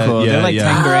 That'd Yeah, be cool. yeah, They're like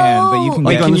yeah. 10 grand, but you can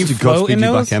Like, get. can you you to float Godspeed in You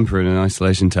those? Black Emperor in an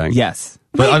isolation tank. Yes.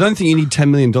 But I don't think you need $10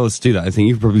 million to do that. I think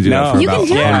you could probably do No. that for you about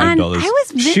can do it on. $100. I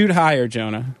was. Shoot higher,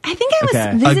 Jonah. I think I was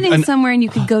Okay. visiting And- somewhere, and you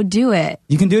could go do it.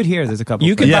 You can do it here. There's a couple.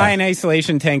 You could Yeah. buy an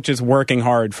isolation tank just working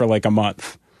hard for like a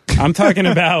month. I'm talking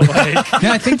about like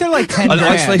No, I think they're like 10 An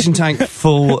grand. isolation tank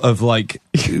full of like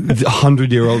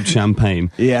 100-year-old champagne.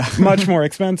 Yeah. much more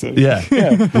expensive. Yeah,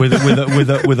 with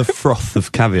a froth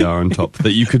of caviar on top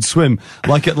that you could swim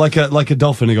like a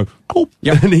dolphin and go oh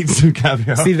and eat some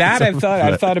caviar. See that I've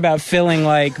thought about filling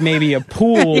like maybe a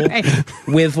pool Right.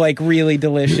 with like really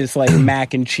delicious like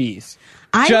mac and cheese.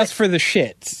 Just for the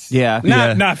shits. Yeah.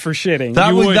 Not for shitting. That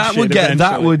You would shit that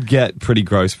eventually. would get pretty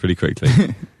gross pretty quickly.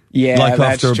 Yeah, like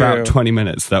that's after true. about 20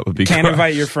 minutes, that would be. Can't gross.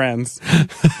 invite your friends.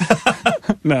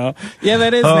 No. Yeah,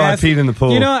 that is Oh, I nasty. peed in the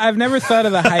pool. You know, I've never thought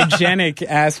of the hygienic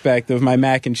aspect of my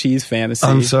mac and cheese fantasy.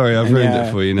 I'm sorry, I've ruined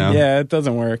it for you now. Yeah, it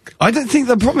doesn't work. I don't think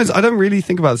the problem is I don't really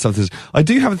think about stuff. I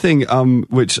do have a thing,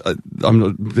 which I'm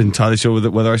not entirely sure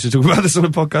whether I should talk about this on a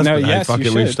podcast. No, but yes, hey, fuck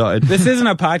you it, we've should. started. This isn't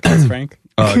a podcast, Frank.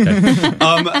 Oh, okay.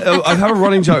 I have a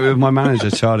running joke with my manager,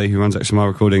 Charlie, who runs Extra Mile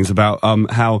Recordings, about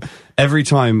how every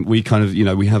time we kind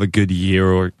of, we have a good year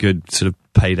or a good sort of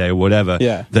payday or whatever,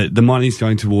 Yeah. the money's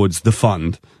going towards the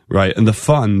fund, right? And the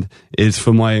fund is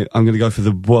for I'm going to go for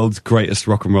the world's greatest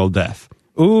rock and roll death.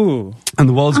 Ooh. And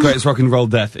the world's greatest rock and roll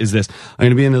death is this. I'm going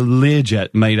to be in a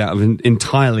Learjet made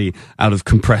entirely out of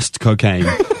compressed cocaine,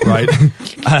 right?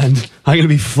 And I'm going to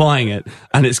be flying it,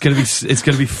 and it's going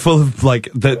to be full of like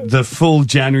the full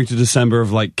January to December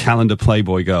of like calendar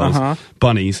Playboy girls,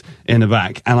 bunnies in the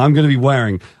back, and I'm going to be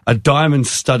wearing a diamond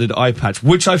studded eye patch,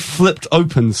 which I flipped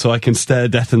open so I can stare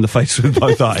death in the face with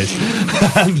both eyes,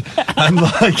 and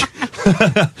like,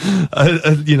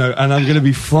 and I'm going to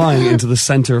be flying into the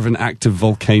center of an active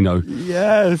volcano.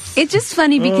 Yes. It's just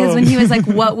funny because when he was like,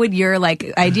 "What would your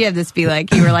like idea of this be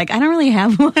like?" You were like, "I don't really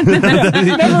have one."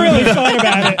 Never really thought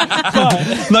about it.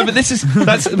 But No, but this is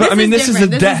This is a different. death. This is a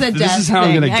This death is how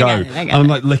I'm thing. going to I go. got it, I got I'm it.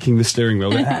 like licking the steering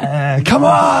wheel. Come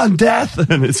on, death,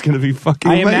 and it's going to be fucking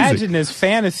I amazing. imagine this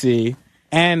fantasy,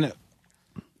 and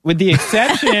with the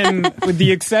exception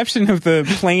of the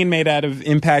plane made out of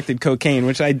impacted cocaine,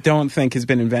 which I don't think has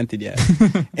been invented yet.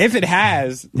 If it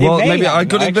has, Well, it may maybe have, I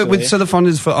got it, but actually. so the fund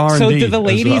is for R&D. So do the as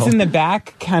ladies well. in the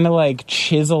back kind of like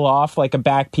chisel off like a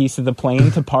back piece of the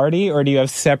plane to party, or do you have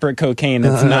separate cocaine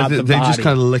that's not the they're body? just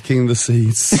kind of licking the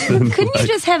seats. and Couldn't you like-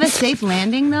 just have a safe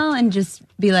landing though, and just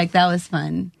be like, "That was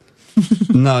fun"?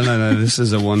 No. This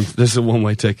is a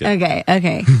one-way ticket. Okay.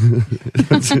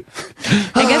 I guess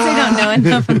I don't know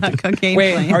enough about cocaine.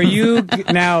 Wait, planes. are you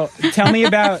now? Tell me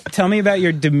about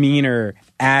your demeanor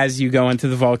as you go into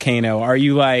the volcano. Are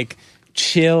you like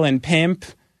chill and pimp?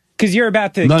 Because you're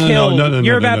about to kill.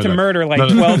 You're about to murder like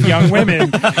 12 young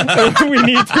women. So we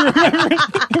need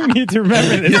to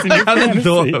remember this. In I your hadn't fantasy.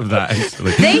 thought of that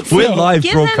actually. They We're live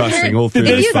give them broadcasting all through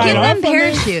Did If this. you sign give by the way. them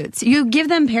parachutes, you give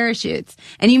them parachutes,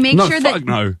 and you make No, sure fuck that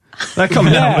no. They're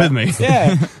coming down with me.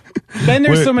 Yeah. Then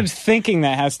there's so much thinking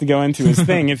that has to go into his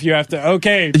thing. If you have to, time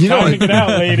to get out,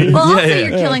 lady. Well, also you're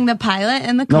killing the pilot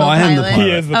and the co-pilot. No, I am the pilot.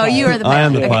 He is the pilot. You are the pilot. I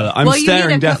am the pilot. I'm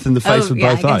staring death in the face with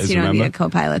both I eyes, guess you don't remember? need a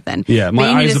co-pilot then. Yeah, my But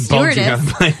you need eyes a are bulging out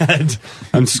stewardess. of my head.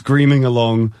 I'm screaming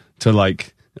along to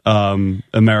like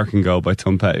American Girl by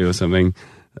Tom Petty or something.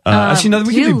 Actually, no,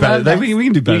 we can do better. We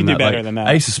can do better We can than do that. better like, than that.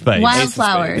 Ace of Spades.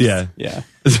 Wildflowers. Yeah. Yeah.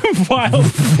 Wild.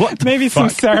 Maybe some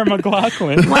Sarah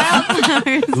McLachlan.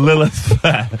 Wildflowers. Lilith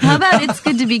Fair. How about It's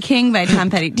Good to Be King by Tom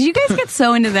Petty? Did you guys get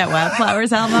so into that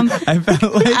Wildflowers album? I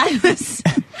felt like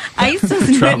I used to listen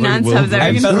to it Traveling nonstop.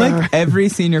 I Wilburys. felt like every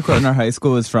senior quote in our high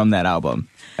school was from that album.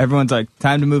 Everyone's like,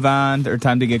 time to move on, or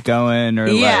time to get going, or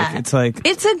It's a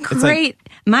great.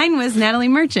 Mine was Natalie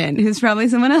Merchant, who's probably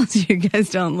someone else you guys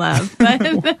don't love.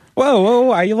 But Whoa,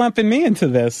 why are you lumping me into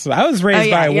this? I was raised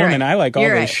by a you're woman. right. I like all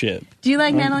You're this right. shit. do you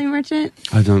like Natalie Merchant?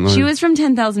 I don't know. She was from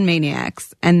 10,000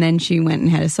 Maniacs, and then she went and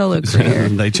had a solo career.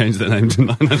 And they changed their name to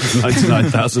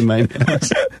 999,000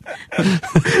 Maniacs.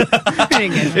 Pretty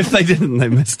good. If they didn't, they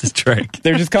missed a trick.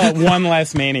 They're just called One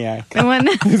Less Maniac. The one-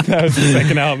 That was the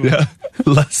second album. Yeah.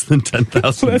 Less than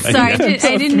 10,000 Maniacs. Sorry,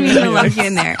 I didn't mean to lump you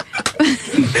in there.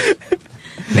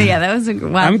 But yeah, that was a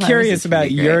wild. I'm curious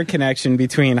about your connection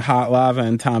between Hot Lava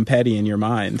and Tom Petty in your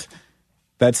mind.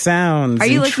 That sounds Are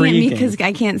you intriguing. looking at me because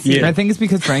I can't see? Yeah. I think it's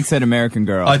because Frank said American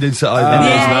Girl. I did say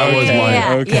That was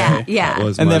my. okay. Yeah. That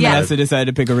was and my then bad. Vanessa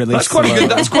decided to pick a really That's quite a slow- good.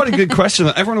 That's quite a good question.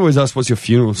 Everyone always asks, "What's your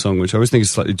funeral song?" Which I always think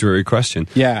is a slightly dreary question.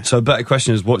 Yeah. So a better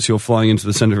question is, "What's your flying into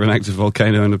the center of an active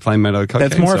volcano and a plane made out of cocaine?"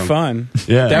 That's more song? fun.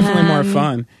 Yeah. Definitely more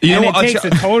fun. You know and what, it takes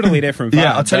a totally different vibe.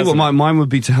 Yeah, I'll tell you what. doesn't it? Mine would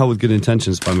be "To Hell with Good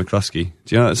Intentions" by McCluskey.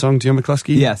 Do you know that song? Do you know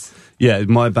McCluskey? Yes. Yeah,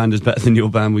 my band is better than your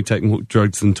band. We take more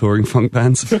drugs than touring funk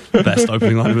bands. Best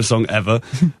opening line of a song ever.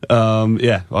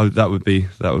 That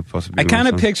would possibly. I be kind my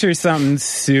of song. picture something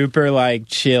super like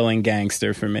chill and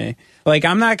gangster for me. Like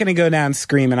I'm not going to go down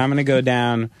screaming. I'm going to go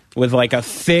down with like a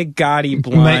thick, gaudy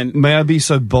blunt. May I be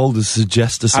so bold as to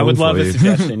suggest a song I would love for a you?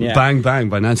 suggestion. Yeah. Bang Bang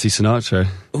by Nancy Sinatra.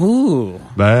 Ooh.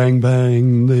 Bang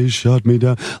bang, they shot me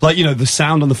down. Like, you know, the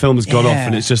sound on the film has got off,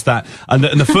 and it's just that, and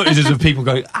the footage is of people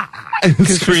going and for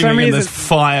some screaming, and reason, there's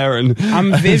fire, and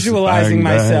I'm visualizing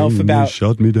bang, myself bang, about they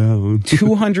shot me down.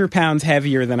 200 pounds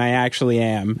heavier than I actually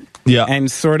am. Yeah. And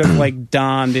sort of like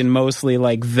donned in mostly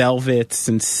like velvets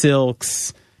and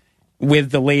silks.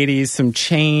 With the ladies, some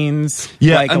chains,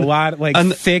 Yeah, like and- a lot, like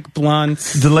and thick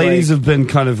blunts. The ladies like, have been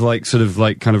kind of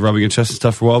rubbing your chest and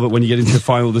stuff for a while, but when you get into the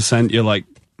final descent, you're like,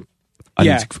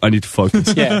 I need to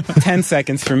focus. Yeah, 10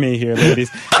 seconds for me here, ladies.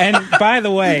 And by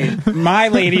the way, my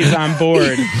ladies on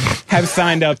board have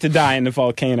signed up to die in the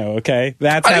volcano, okay?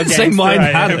 That's I how didn't say gangster mine I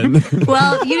am. hadn't.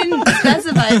 Well, you didn't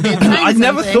specify. If they signed I'd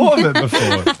never something. thought of it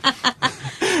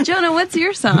before. Jonah, what's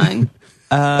your song?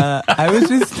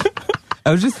 I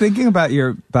was just thinking about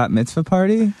your bat mitzvah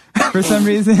party for some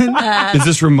reason. Is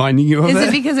this reminding you of Is it?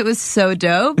 it because it was so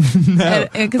dope?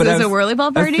 Because it was a whirly ball I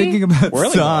was party? thinking about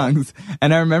Whirly songs,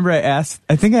 and I remember I asked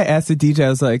the DJ, I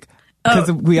was like,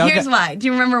 because we all here's got, why. Do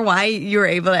you remember why you were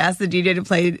able to ask the DJ to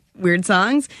play weird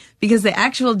songs? Because the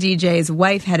actual DJ's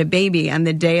wife had a baby on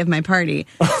the day of my party.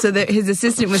 So his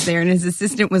assistant was there, and his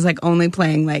assistant was like only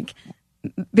playing like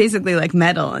basically like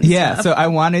metal and stuff. So I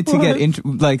wanted to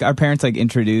get our parents like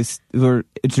introduced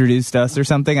us or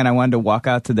something, and I wanted to walk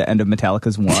out to the end of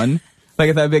Metallica's One. Like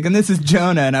I thought, and this is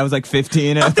Jonah, and I was like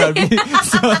 15, and I thought,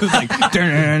 so I was like,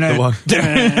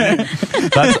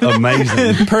 That's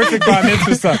amazing. Perfect bar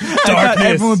mitzvah song. I thought Darkness.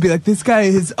 everyone would be like, this guy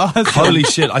is awesome. Holy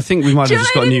shit, I think we might have John,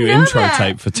 just got I a new didn't know intro that.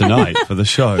 tape for tonight for the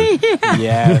show.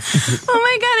 Yes. Oh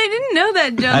my god, I didn't know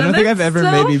that, Jonah. I don't think That's I've ever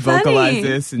so maybe funny. vocalized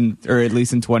this, or at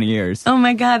least in 20 years. Oh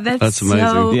my god, that's amazing.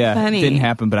 so Yeah, funny. it didn't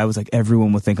happen, but I was like,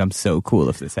 everyone will think I'm so cool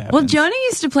if this happens. Well, Jonah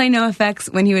used to play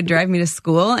NoFX when he would drive me to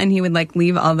school, and he would like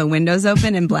leave all the windows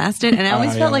open and blast it, and I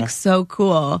always felt like so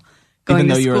cool going Even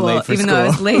though to you were school, late for even though I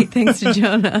was school. late thanks to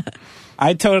Jonah.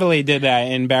 I totally did that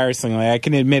embarrassingly. I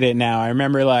can admit it now. I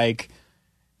remember like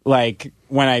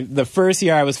when the first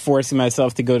year I was forcing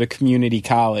myself to go to community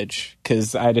college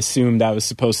because I'd assumed I was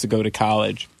supposed to go to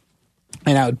college.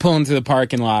 And I would pull into the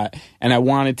parking lot and I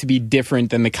wanted to be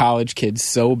different than the college kids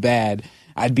so bad.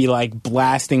 I'd be like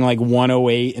blasting like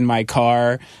 108 in my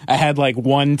car. I had like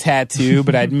one tattoo,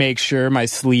 but I'd make sure my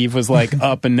sleeve was like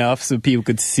up enough so people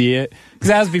could see it. Because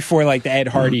that was before like the Ed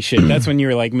Hardy shit. That's when you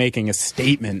were like making a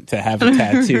statement to have a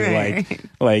tattoo, Right.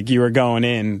 like you were going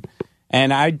in.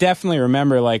 And I definitely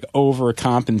remember like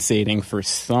overcompensating for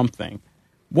something.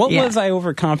 What Yeah. was I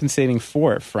overcompensating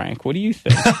for, Frank? What do you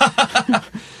think?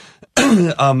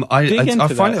 I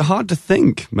into find that. it hard to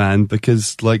think, man,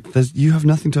 because like you have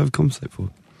nothing to overcompensate for.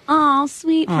 Oh,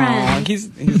 sweet friend. He's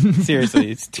seriously,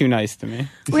 he's too nice to me.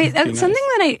 Wait, something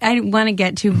that I want to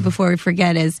get to before we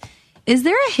forget is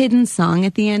there a hidden song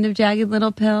at the end of Jagged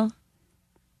Little Pill?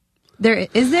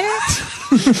 Is there?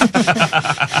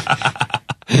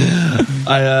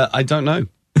 I don't know.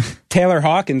 Taylor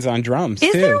Hawkins on drums,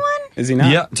 Is too. there one? Is he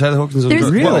not? Yeah, Taylor Hawkins on There's-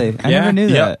 drums. Really? I never knew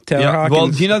that. Taylor Hawkins. Well,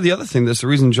 you know the other thing, that's the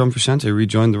reason John Frusciante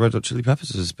rejoined the Red Hot Chili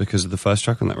Peppers is because of the first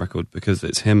track on that record, because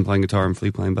it's him playing guitar and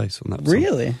Flea playing bass on that song.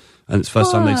 Really? And it's the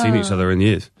first time they'd seen each other in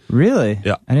years. Really?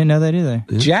 Yeah. I didn't know that either.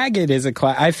 Jagged is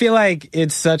I feel like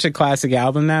it's such a classic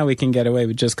album now, we can get away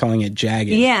with just calling it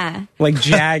Jagged. Yeah. Like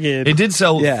Jagged. It did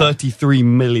sell 33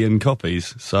 million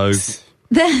copies, so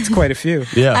It's quite a few.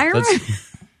 yeah, I remember.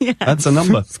 that's a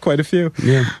number. It's quite a few.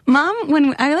 Yeah. Mom,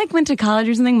 when I went to college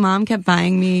or something, Mom kept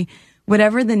buying me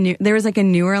whatever there was like a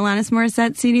newer Alanis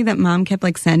Morissette CD that Mom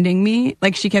kept sending me.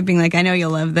 Like she kept being like, I know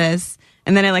you'll love this.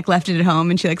 And then I left it at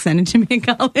home and she sent it to me in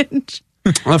college.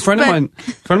 Well, a friend of mine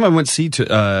went to see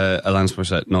Alanis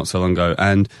Morissette not so long ago,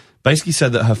 and basically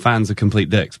said that her fans are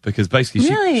complete dicks because basically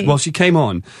she came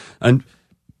on and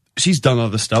she's done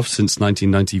other stuff since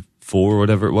 1994 or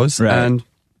whatever it was, right. And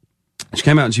she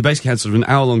came out and she basically had sort of an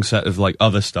hour-long set of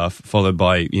other stuff, followed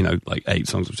by 8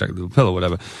 songs of Jagged Little Pill or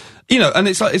whatever. And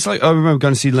it's like I remember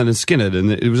going to see Leonard Skinner,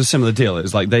 and it was a similar deal. It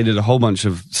was like they did a whole bunch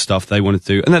of stuff they wanted to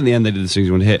do, and then at the end they did the things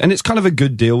you want to hear. And it's kind of a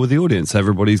good deal with the audience.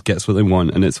 Everybody gets what they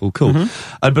want, and it's all cool.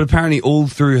 But apparently, all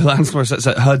through Alanis Morissette,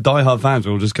 her diehard fans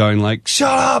were all just going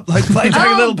 "Shut up! Play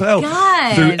Jagged Little Pill"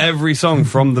 God. through every song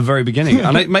from the very beginning,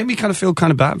 and it made me kind of feel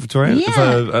kind of bad for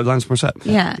Alanis Morissette.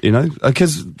 Yeah,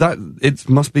 because it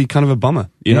must be kind of a bummer.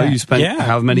 You spent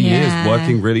how many years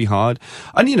working really hard,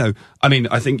 and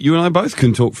I think you and I both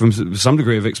can talk from some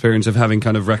degree of experience of having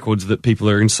kind of records that people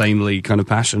are insanely kind of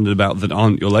passionate about that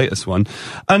aren't your latest one.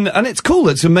 And it's cool.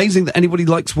 It's amazing that anybody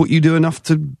likes what you do enough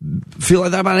to feel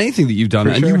like that about anything that you've done.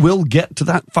 For and sure. you will get to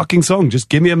that fucking song. Just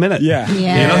give me a minute.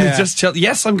 Yeah. Just chill.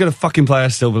 Yes, I'm going to fucking play I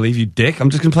Still Believe, you dick. I'm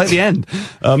just going to play the end.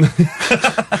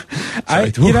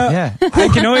 I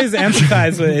can always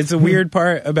empathize with it. It's a weird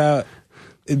part about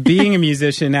being a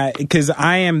musician because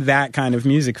I am that kind of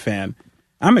music fan.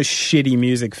 I'm a shitty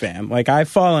music fan. I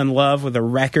fall in love with a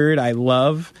record I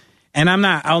love, and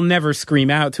I'll never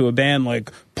scream out to a band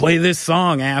play this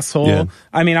song, asshole. Yeah.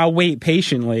 I mean, I'll wait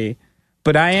patiently,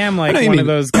 but I am one of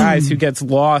those guys who gets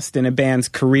lost in a band's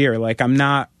career. I'm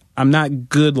not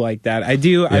good like that. I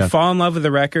fall in love with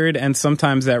a record, and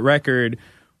sometimes that record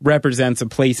represents a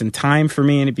place and time for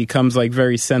me, and it becomes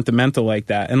very sentimental like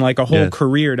that, and a whole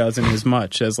career doesn't as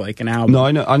much as an album. No,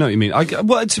 I know what you mean.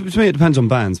 To me it depends on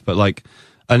bands, but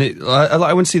I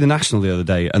went to see The National the other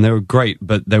day, and they were great,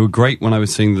 but they were great when I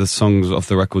was singing the songs off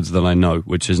the records that I know,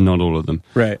 which is not all of them.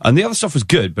 Right. And the other stuff was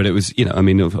good, but it was,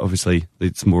 obviously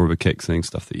it's more of a kick singing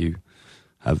stuff that you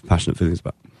have passionate feelings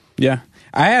about. Yeah.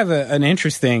 I have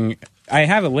I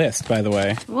have a list, by the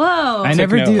way. Whoa. I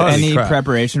never do Holy any crap.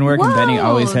 preparation work, and Benny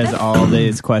always has all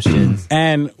these questions.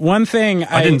 And one thing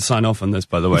I didn't sign off on this,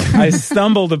 by the way. I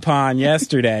stumbled upon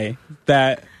yesterday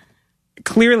that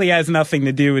clearly has nothing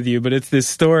to do with you, but it's this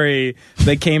story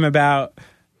that came about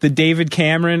the David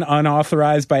Cameron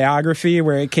unauthorized biography,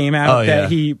 where it came out that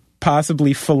he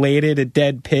possibly filleted a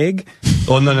dead pig.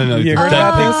 Oh, no. You heard Dead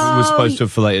about pig this? was supposed to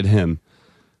have filleted him.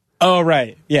 Oh,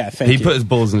 right. Yeah, thank you. He put his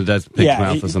balls in a dead pig's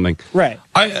mouth or something. Right.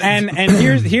 And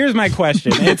here's my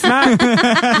question. It's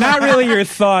not really your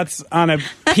thoughts on a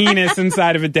penis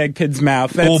inside of a dead pig's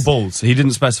mouth. All balls. He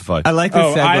didn't specify. I like the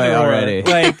segue either or. already.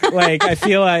 I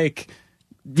feel like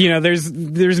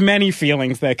there's many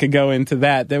feelings that could go into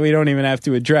that we don't even have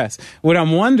to address. What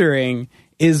I'm wondering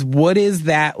is, what is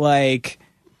that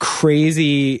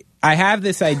crazy? I have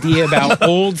this idea about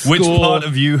old school. Which part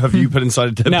of you have you put inside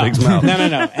a dead pig's mouth? No.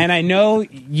 And I know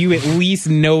you at least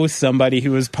know somebody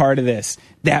who was part of this.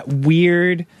 That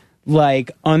weird,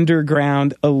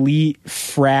 underground, elite,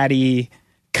 fratty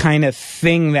kind of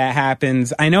thing that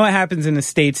happens. I know it happens in the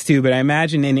States too, but I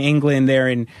imagine in England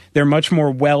they're much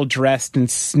more well dressed and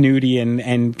snooty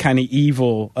and kind of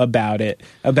evil about it.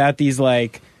 About these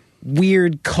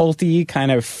weird culty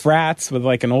kind of frats with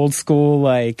an old school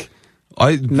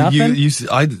nothing.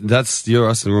 You're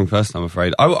asking the wrong person, I'm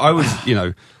afraid. I was,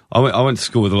 I went to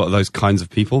school with a lot of those kinds of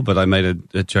people, but I made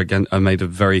I made a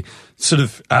very sort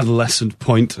of adolescent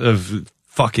point of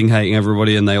fucking hating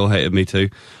everybody, and they all hated me too.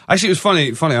 Actually, it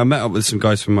was funny. I met up with some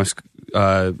guys from my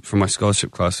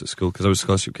scholarship class at school, because I was a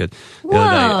scholarship kid the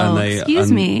other day. Excuse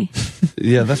me.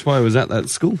 Yeah, that's why I was at that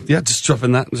school. Yeah, just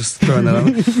dropping that, just throwing that out.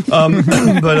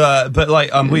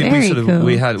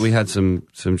 We had some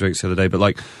drinks the other day,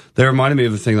 but they reminded me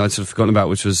of a thing that I'd sort of forgotten about,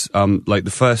 which was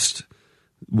the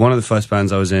one of the first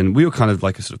bands I was in, we were kind of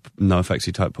like a sort of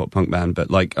NoFX type pop punk band, but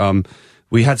like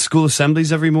we had school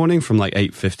assemblies every morning from like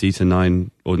 8:50 to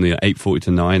 9, or 8:40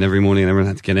 to 9 every morning, and everyone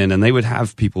had to get in, and they would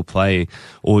have people play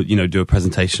or, you know, do a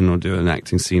presentation or do an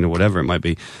acting scene or whatever it might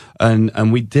be.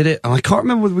 And we did it, and I can't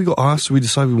remember whether we got asked or we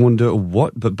decided we wanted to do it or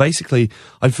what, but basically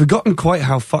I'd forgotten quite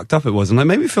how fucked up it was, and it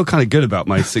made me feel kind of good about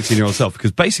my 16-year-old self,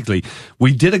 because basically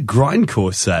we did a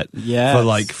grindcore set for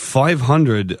like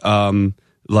 500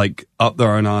 like up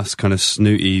their own ass kind of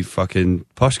snooty fucking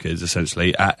posh kids,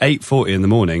 essentially, at 8:40 in the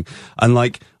morning. And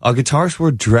like our guitarist wore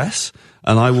a dress,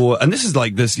 and I wore, and this is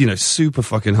like this, you know, super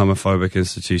fucking homophobic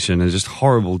institution and just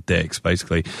horrible dicks,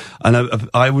 basically. And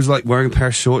I was like wearing a pair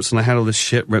of shorts, and I had all this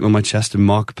shit written on my chest in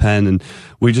marker pen, and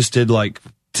we just did like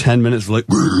 10 minutes of like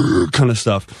kind of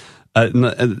stuff at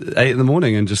 8 in the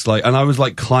morning, and just like, and I was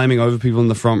like climbing over people in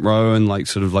the front row and like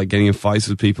sort of like getting in fights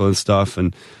with people and stuff.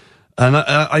 And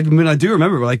I mean, I do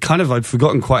remember, but I'd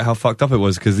forgotten quite how fucked up it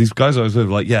was, because these guys I was with,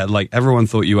 like, yeah, like everyone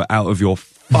thought you were out of your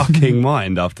fucking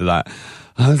mind after that.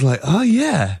 I was like, oh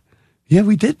yeah,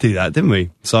 we did do that, didn't we?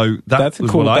 So that's a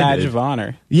cool badge of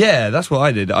honor. Yeah, that's what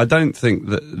I did. I don't think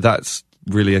that's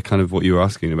really a kind of what you were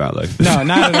asking about, though. No,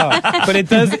 not at all. But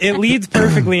it leads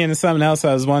perfectly into something else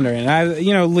I was wondering. I,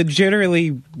 you know,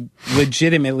 legitimately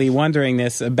wondering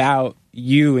this about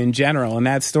you in general, and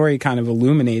that story kind of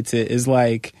illuminates it, is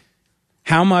like,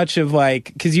 how much of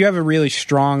like, because you have a really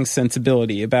strong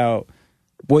sensibility about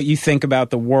what you think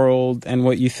about the world and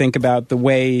what you think about the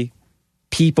way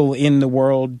people in the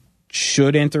world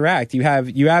should interact. You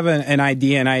have an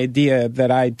idea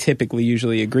that I typically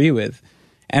usually agree with.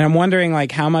 And I'm wondering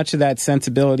like how much of that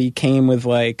sensibility came with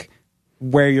like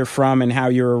where you're from and how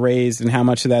you were raised, and how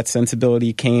much of that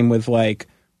sensibility came with like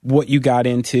what you got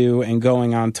into and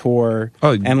going on tour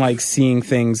and like seeing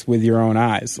things with your own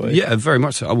eyes. Like. Yeah, very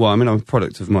much so. Well, I mean, I'm a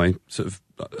product of my sort of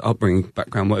upbringing,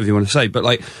 background, whatever you want to say. But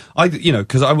like,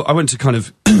 because I went to kind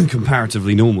of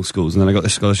comparatively normal schools, and then I got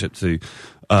this scholarship to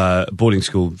boarding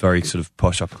school, very sort of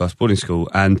posh upper class boarding school.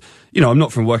 And, you know, I'm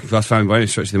not from a working class family by any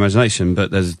stretch of the imagination,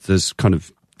 but there's kind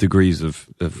of degrees of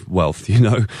wealth, you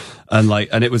know,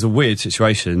 and it was a weird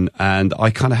situation, and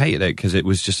I kind of hated it because it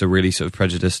was just a really sort of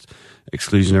prejudiced,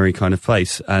 exclusionary kind of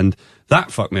place, and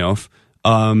that fucked me off.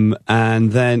 And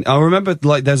then I remember,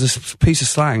 like, there's a piece of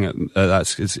slang at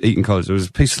that, it's Eton College, there was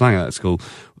a piece of slang at that school,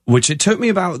 which it took me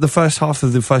about the first half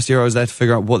of the first year I was there to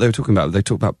figure out what they were talking about. They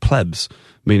talked about plebs,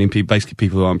 meaning basically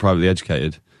people who aren't privately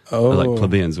educated. Or like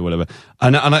plebeians or whatever.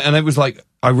 And it was like,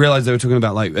 I realized they were talking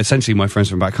about like essentially my friends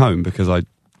from back home, because I'd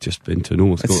just been to a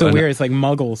normal school. It's so weird. It's like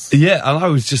muggles. Yeah, and I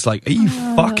was just like, are you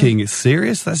fucking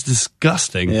serious? That's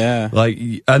disgusting. Yeah. Like,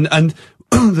 and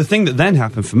the thing that then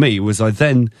happened for me was I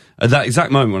then, at that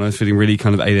exact moment when I was feeling really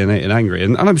kind of alienated and angry,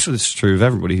 and I'm sure this is true of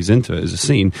everybody who's into it as a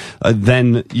scene,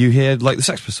 then you hear like the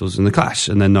Sex Pistols and the Clash,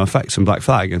 and then NoFX and Black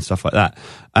Flag and stuff like that,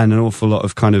 and an awful lot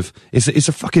of kind of, it's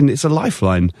a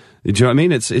lifeline. Do you know what I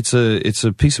mean? It's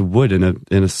a piece of wood in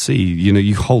a sea. You know,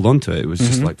 you hold on to it. It was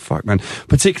just like, fuck, man.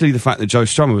 Particularly the fact that Joe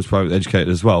Strummer was privately educated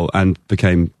as well and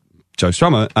became Joe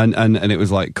Strummer, and it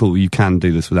was like, cool, you can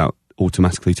do this without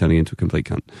automatically turning into a complete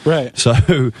cunt. Right. So,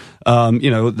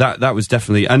 you know, that was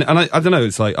definitely, and I don't know,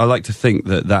 it's like, I like to think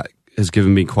that has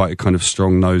given me quite a kind of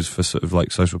strong nose for sort of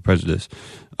like social prejudice,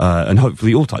 and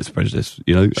hopefully all types of prejudice,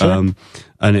 you know, Sure.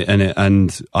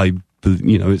 and I,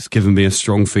 you know, it's given me a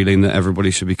strong feeling that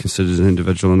everybody should be considered an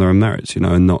individual on their own merits, you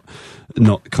know, and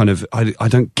not kind of, I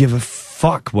don't give a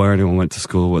fuck where anyone went to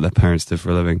school or what their parents did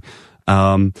for a living.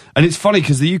 And it's funny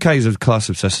because the UK is a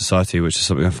class-obsessed society, which is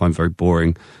something I find very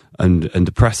boring and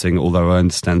depressing, although I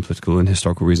understand political and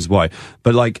historical reasons why.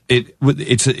 But like,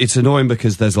 it's annoying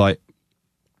because there's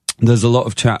a lot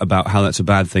of chat about how that's a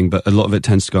bad thing, but a lot of it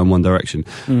tends to go in one direction.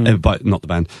 But not the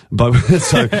band. But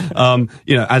so,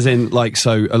 you know, as in like,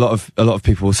 so a lot of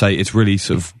people will say it's really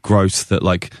sort of gross that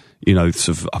like, you know,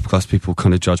 sort of upper class people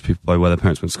kind of judge people by where their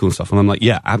parents went to school and stuff. And I'm like,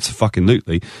 yeah,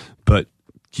 absolutely. But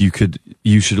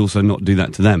you should also not do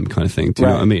that to them, kind of thing. Do you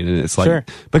know what I mean? And it's like, Sure.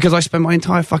 because I spent my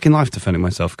entire fucking life defending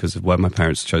myself because of where my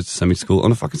parents chose to send me to school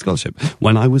on a fucking scholarship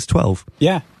when I was 12.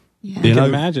 Yeah. Yeah. You know,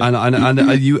 imagine.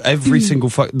 and you every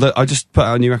single I just put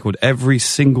out a new record. Every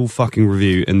single fucking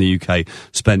review in the UK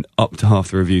spent up to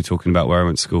half the review talking about where I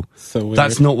went to school. So weird.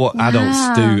 That's not what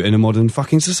adults do in a modern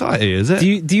fucking society, is it?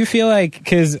 Do you feel like,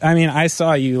 because I mean, I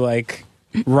saw you like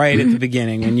right at the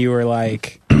beginning when you were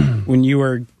like when you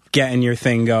were getting your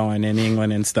thing going in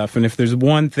England and stuff, and if there's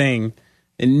one thing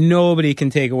that nobody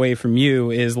can take away from you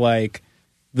is like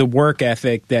the work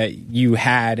ethic that you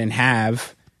had and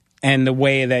have. And the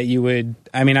way that you would,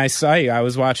 I mean, I saw you, I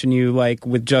was watching you like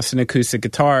with just an acoustic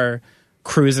guitar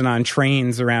cruising on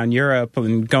trains around Europe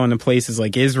and going to places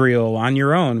like Israel on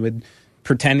your own with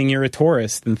pretending you're a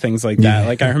tourist and things like that.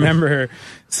 Like, I remember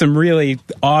some really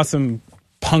awesome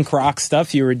punk rock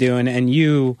stuff you were doing, and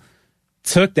you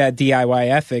took that DIY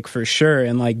ethic for sure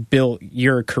and like built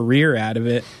your career out of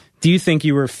it. Do you think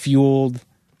you were fueled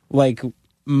like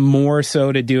more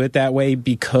so to do it that way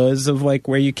because of like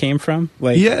where you came from?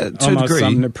 Like, yeah, to almost a degree.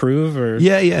 something to prove, or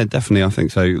Yeah, definitely. I think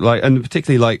so. Like, and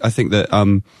particularly like, I think that,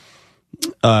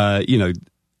 you know,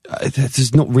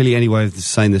 there's not really any way of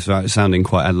saying this without sounding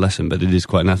quite adolescent, but it is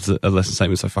quite an adolescent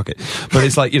statement, so fuck it. But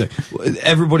it's like, you know,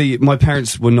 everybody, my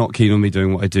parents were not keen on me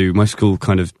doing what I do. My school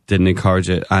kind of didn't encourage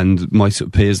it, and my sort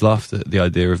of peers laughed at the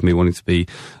idea of me wanting to be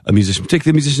a musician,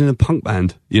 particularly a musician in a punk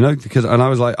band, you know, because, and I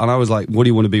was like, what do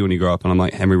you want to be when you grow up? And I'm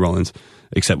like, Henry Rollins.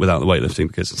 Except without the weightlifting,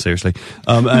 because seriously,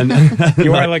 and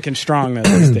you are looking strong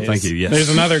these days. Thank you. Yes. There's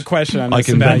another question on I this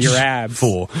can about bench your abs.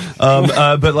 4,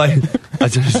 but like, I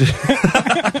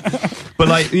just, but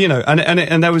like, you know,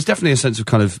 and there was definitely a sense of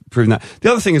kind of proving that.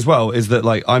 The other thing as well is that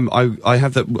like I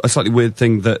have a slightly weird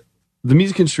thing that the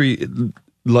music industry,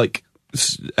 like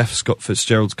F. Scott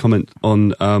Fitzgerald's comment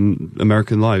on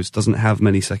American Lives, doesn't have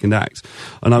many second acts,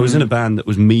 and I was in a band that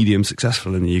was medium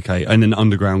successful in the UK in an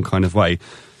underground kind of way.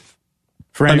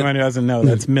 For anyone who doesn't know,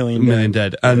 that's Million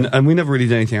Dead. And we never really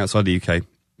did anything outside the UK.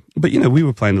 But, you know, we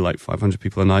were playing to like 500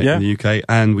 people a night in the UK,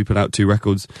 and we put out 2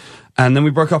 records. And then we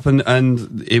broke up, and I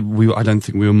don't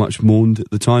think we were much mourned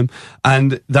at the time.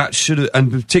 And that should have,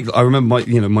 and particularly, I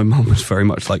remember my mum was very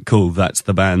much like, cool, that's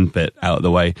the band bit out of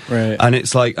the way. Right. And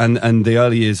it's like, and the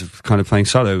early years of kind of playing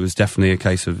solo was definitely a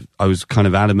case of, I was kind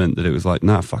of adamant that it was like,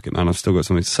 nah, fuck it, man, I've still got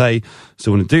something to say,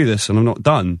 still want to do this, and I'm not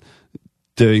done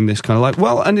doing this kind of like,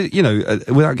 well, and it, you know,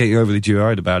 without getting overly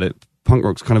dew-eyed about it, punk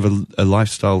rock's kind of a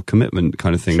lifestyle commitment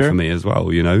kind of thing for me as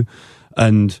well, you know,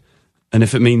 and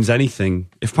if it means anything,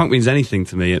 if punk means anything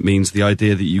to me, it means the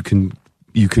idea that you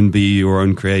can be your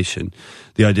own creation,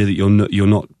 the idea that you're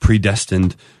not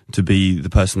predestined to be the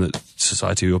person that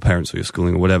society or your parents or your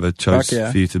schooling or whatever chose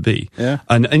for you to be. Yeah.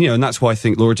 And you know, and that's why I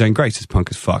think Laura Jane Grace is punk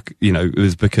as fuck, you know,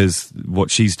 is because what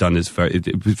she's done is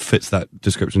it fits that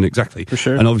description exactly. For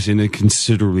sure. And obviously in a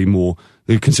considerably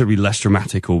less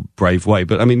dramatic or brave way.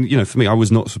 But I mean, you know, for me, I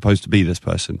was not supposed to be this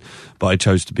person, but I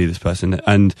chose to be this person.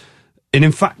 And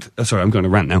in fact, sorry, I'm going to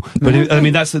rant now. But I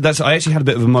mean, that's. I actually had a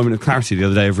bit of a moment of clarity the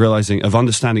other day of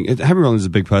understanding. Henry Rollins is a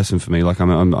big person for me. Like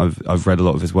I've read a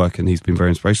lot of his work, and he's been very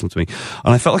inspirational to me.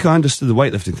 And I felt like I understood the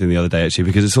weightlifting thing the other day actually,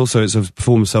 because it's a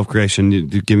form of self-creation,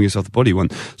 giving yourself the body you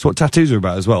want. It's what tattoos are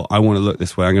about as well. I want to look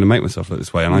this way. I'm going to make myself look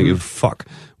this way, and I don't give a fuck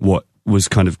what was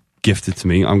kind of gifted to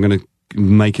me. I'm going to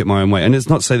make it my own way. And it's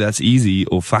not to say that's easy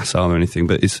or facile or anything,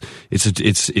 but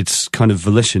it's kind of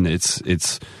volition.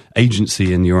 It's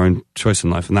agency in your own choice in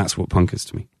life, and that's what punk is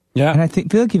to me. Yeah. And I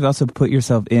feel like you've also put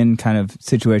yourself in kind of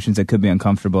situations that could be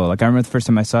uncomfortable. Like I remember the first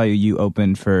time I saw you, you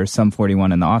opened for Sum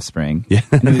 41 and the Offspring. Yeah.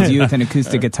 And it was you with an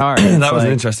acoustic guitar. That was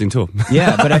an interesting tour.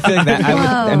 Yeah, but I feel like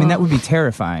that would be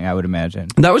terrifying, I would imagine.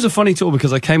 That was a funny tour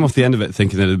because I came off the end of it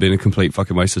thinking that it had been a complete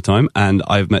fucking waste of time, and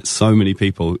I've met so many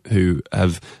people who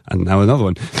have, and now another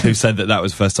one, who said that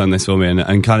was the first time they saw me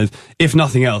and kind of, if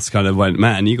nothing else, kind of went,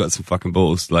 man, you got some fucking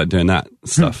balls, like doing that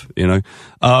stuff, you know?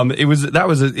 It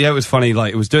was funny,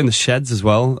 like it was doing the Sheds as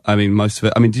well. I mean, most of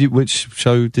it. I mean, which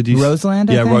show did you? Roseland.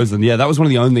 Yeah, Roseland. Yeah, that was one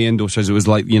of the only indoor shows. It was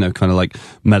like, you know, kind of like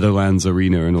Meadowlands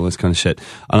Arena and all this kind of shit.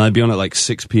 And I'd be on at like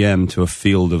 6 p.m. to a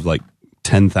field of like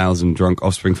 10,000 drunk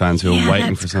Offspring fans who were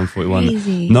waiting for Sum 41.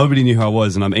 Crazy. Nobody knew who I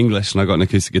was, and I'm English, and I got an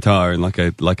acoustic guitar and like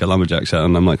a lumberjack shirt,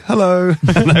 and I'm like, hello,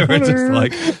 and they were just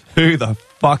like, who the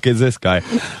fuck is this guy?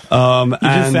 You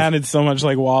just sounded so much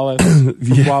like Wallace,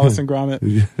 Wallace and Gromit.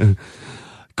 Yeah.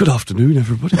 Good afternoon,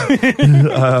 everybody.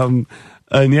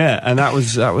 And that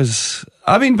was.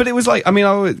 I mean, but it was like, I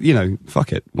mean,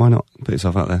 fuck it, why not put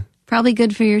yourself out there? Probably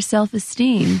good for your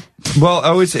self-esteem. Well,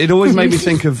 it always made me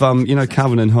think of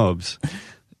Calvin and Hobbes.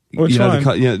 Which one?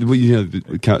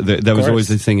 There was always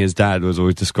the thing. His dad was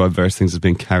always described various things as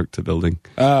being character building.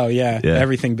 Oh yeah.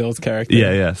 Everything builds character.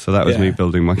 Yeah. So that was me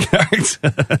building my character.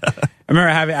 I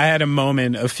remember I had a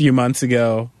moment a few months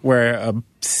ago where a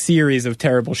series of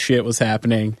terrible shit was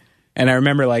happening, and I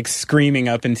remember like screaming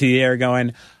up into the air,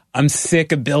 going, "I'm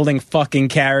sick of building fucking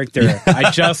character.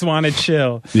 I just want to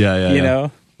chill." Yeah. You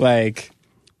know, like,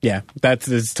 yeah,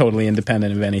 that's totally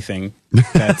independent of anything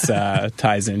that's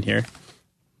ties in here.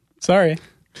 Sorry.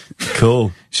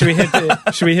 Cool. Should we hit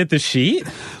the sheet?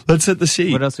 Let's hit the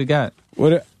sheet. What else we got?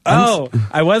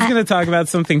 I was going to talk about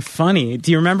something funny.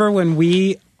 Do you remember when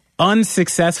we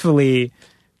unsuccessfully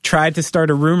tried to start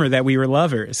a rumor that we were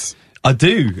lovers? I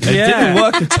do. It didn't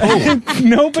work at all.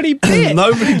 Nobody bit.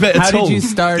 Nobody bit at How all. did you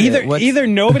start it? Either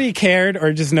nobody cared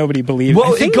or just nobody believed.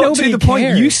 Well, I think it got to nobody the point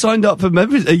cared. you signed up for a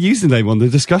username on the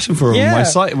discussion forum on my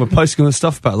site, and we're posting all this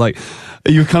stuff about, like,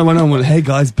 you kind of went on and went, hey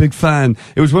guys, big fan.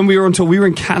 It was when we were on tour, we were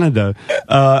in Canada,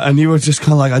 and you were just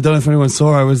kind of like, I don't know if anyone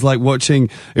saw, I was like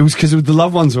watching, it was because the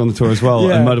Loved Ones were on the tour as well,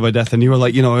 and Murder by Death, and you were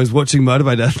like, I was watching Murder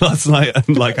by Death last night,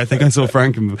 and like, I think I saw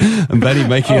Frank and Benny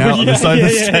making out on the side of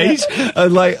the stage,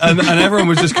 and like, and everyone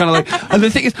was just kind of like, and the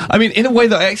thing is, I mean, in a way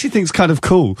that I actually think is kind of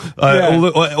cool,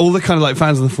 all the kind of like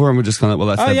fans on the forum were just kind of like,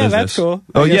 well, that's their business. That's cool.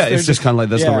 Oh yeah, it's just kind of like,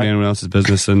 that's not really anyone else's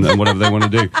business, and whatever they want to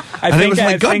do. And it was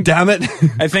like, God damn it.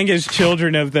 I think as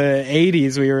children of the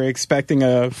 80s, we were expecting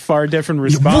a far different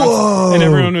response. Whoa! And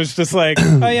everyone was just like,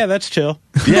 oh yeah, that's chill.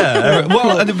 Yeah.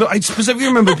 Well, but I specifically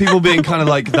remember people being kind of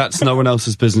like, that's no one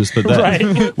else's business but theirs.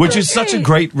 Right. Which is such a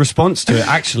great response to it,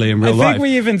 actually, in real life. I think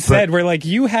we even said, we're like,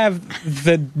 you have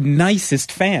the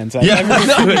nicest fans I've ever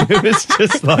seen. It was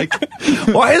just like,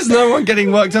 why is no one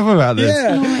getting worked up about this?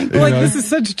 Yeah. Like, this is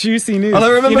such juicy news. And I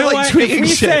remember tweeting if we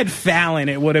shit. said Fallon,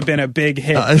 it would have been a big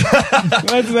hit. I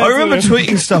remember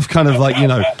tweeting stuff kind of like,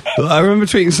 I remember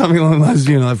tweeting something along the lines,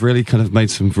 I've really kind of made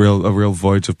a real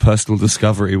voyage of personal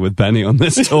discovery with Benny on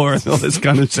this tour and all this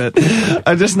kind of shit.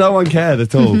 And just no one cared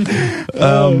at all.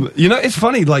 It's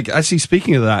funny, like, actually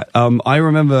speaking of that, I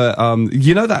remember,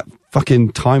 that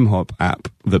fucking time hop app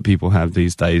that people have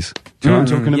these days. Do you know what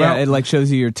I'm talking about? Yeah, it like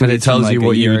shows you your tweets. And it tells like you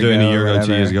what you were doing a year ago,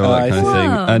 2 years ago, that kind of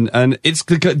thing. And it's,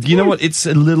 you know what, it's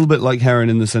a little bit like heroin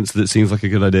in the sense that it seems like a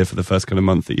good idea for the first kind of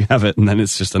month that you have it, and then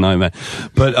it's just a nightmare.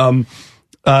 But,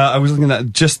 I was looking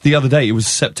at just the other day, it was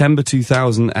September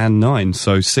 2009,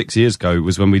 so 6 years ago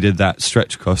was when we did that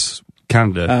stretch across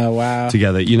Canada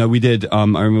together. We did, I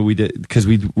remember we did, because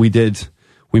we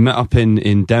met up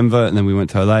in Denver, and then we went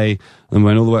to LA, and then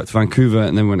went all the way up to Vancouver,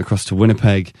 and then went across to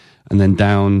Winnipeg, and then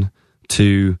down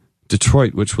to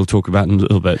Detroit, which we'll talk about in a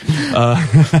little bit.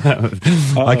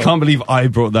 I can't believe I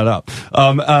brought that up.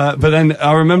 But then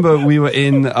I remember we were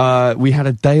we had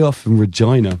a day off in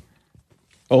Regina.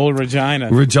 Old Regina.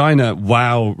 Regina.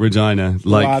 Wow, Regina.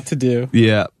 Like, a lot to do.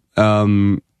 Yeah.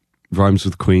 Rhymes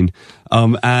with Queen.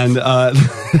 And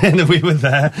and we were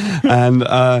there,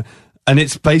 and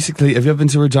it's basically, have you ever been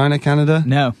to Regina, Canada?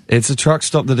 No. It's a truck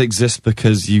stop that exists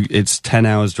because it's 10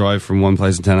 hours drive from one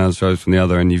place and 10 hours drive from the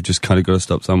other, and you've just kind of got to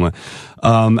stop somewhere.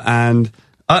 And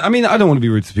I mean, I don't want to be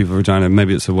rude to people of Regina.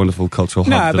 Maybe it's a wonderful cultural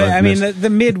hub. No, but I mean, the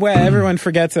Midwest, everyone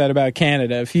forgets that about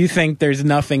Canada. If you think there's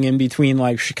nothing in between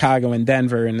like Chicago and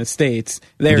Denver in the States,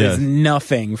 there is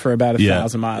nothing for about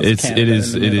 1,000 miles of Canada.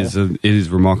 It is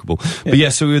remarkable. Yeah.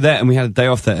 But so we were there and we had a day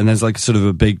off there, and there's like sort of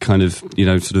a big kind of,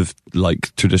 sort of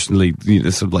like traditionally,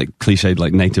 sort of like cliched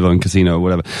like native owned casino or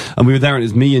whatever. And we were there, and it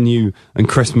was me and you and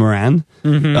Chris Moran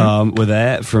were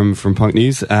there from Punk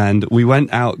News, and we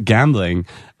went out gambling.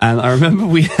 And I remember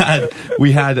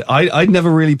I'd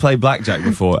never really played blackjack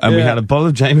before, and we had a bottle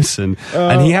of Jameson,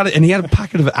 and he had a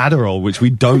packet of Adderall, which we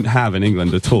don't have in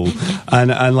England at all.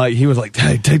 And like, he was like,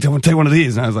 hey, take one of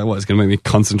these. And I was like, what, it's going to make me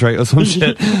concentrate or some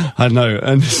shit? I don't know.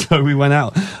 And so we went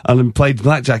out and played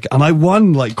blackjack, and I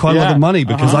won like quite a lot of money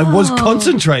because I was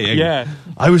concentrating. Yeah.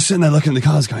 I was sitting there looking at the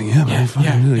cards going, hit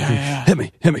me.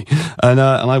 And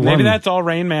I won. Maybe that's all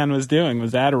Rain Man was doing,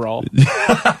 was Adderall.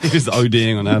 He was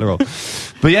ODing on Adderall.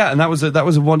 But yeah, and that was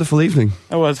a wonderful evening.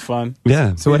 That was fun.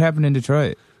 Yeah. So what happened in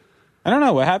Detroit? I don't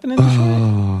know. What happened in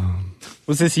Detroit?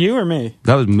 Was this you or me?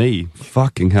 That was me.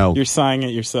 Fucking hell. You're sighing it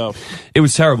yourself. It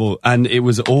was terrible, and it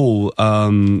was all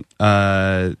fucking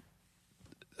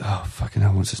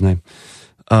hell, what's his name?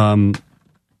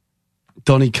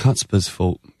 Donnie Cutsper's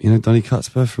fault. You know Donnie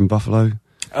Cutsper from Buffalo?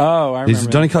 Oh, I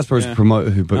remember. Donnie Cutsper is a promoter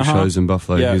who booked shows in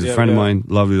Buffalo. He's a friend of mine,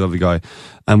 lovely guy.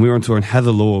 And we were on tour, and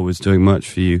Heather Law was doing merch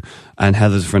for you, and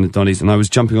Heather's a friend of Donnie's, and I was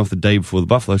jumping off the day before the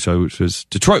Buffalo show, which was,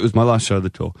 Detroit was my last show of the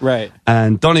tour. Right.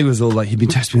 And Donnie was all like, he'd been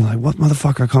texting me like, what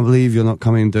motherfucker, I can't believe you're not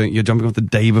coming and you're jumping off the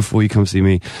day before you come see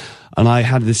me. And I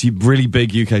had this really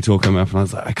big UK tour coming up, and I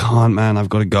was like, I can't, man, I've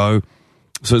got to go.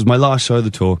 So it was my last show of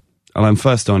the tour, and I'm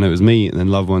first on, it was me, and then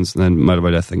Loved Ones, and then Murder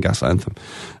by Death, and Gaslight Anthem.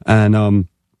 And,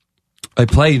 I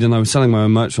played, and I was selling my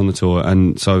own merch on the tour,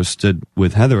 and so I was stood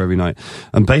with Heather every night.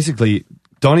 And basically,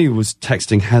 Donnie was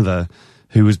texting Heather,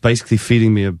 who was basically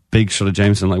feeding me a big shot of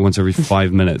Jameson like once every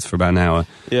 5 minutes for about an hour.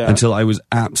 Yeah. Until I was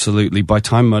absolutely, by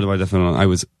time Murder by Death went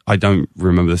on, I don't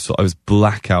remember this, I was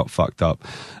blackout fucked up.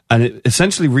 And it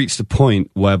essentially reached a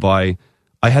point whereby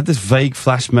I had this vague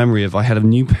flash memory of I had a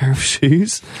new pair of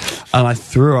shoes and I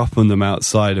threw up on them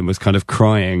outside and was kind of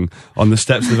crying on the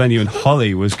steps of the venue, and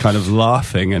Holly was kind of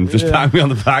laughing and just patting me on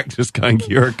the back, just going,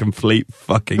 "You're a complete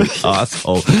fucking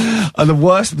asshole." And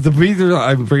the reason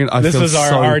I'm bringing, this was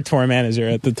our tour manager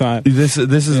at the time. This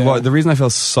is what the reason I feel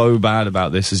so bad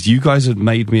about this is you guys had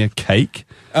made me a cake.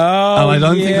 Oh, and I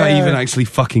don't think I even actually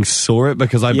fucking saw it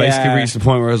because I basically reached the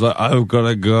point where I was like, "I've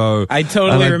gotta go." I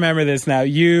totally remember this now.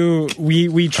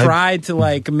 We tried to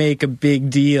like make a big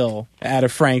deal out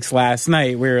of Frank's last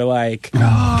night. We were like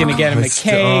gonna get him a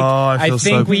cake. I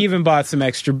think we even bought some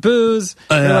extra booze.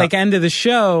 At like end of the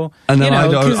show, and then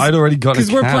I'd already got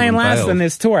because we're playing last on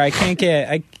this tour. I can't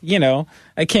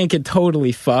get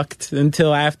totally fucked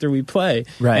until after we play.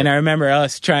 Right. And I remember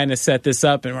us trying to set this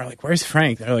up, and we're like, "Where's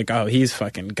Frank?" They're like, "Oh, he's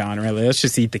fucking gone early. Let's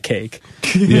just eat the cake."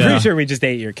 I'm pretty sure we just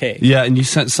ate your cake. Yeah, and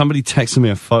somebody texted me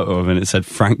a photo of it, and it said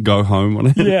 "Frank, go home" on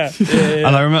it. Yeah.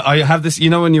 And I remember I have this. You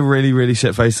know when you're really, really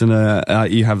shit faced and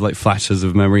you have like flashes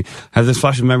of memory. I have this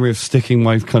flash of memory of sticking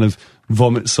my kind of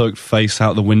vomit-soaked face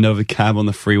out the window of a cab on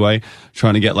the freeway,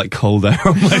 trying to get like cold air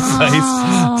on my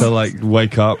face to like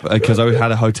wake up, because I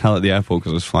had a hotel at the airport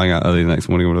because I was flying out early the next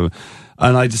morning or whatever.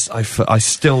 And I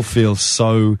still feel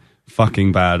so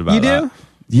fucking bad about that. You do?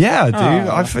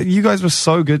 Yeah, dude. You guys were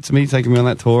so good to me, taking me on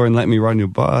that tour and letting me ride on your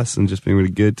bus and just being really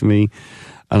good to me.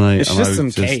 And it's just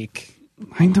some cake.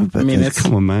 I know, but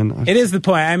come on, man. It is the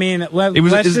point. I mean,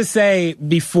 let's just say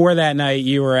before that night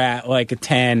you were at like a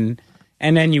 10.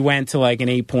 And then you went to like an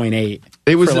 8.8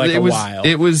 for like a while.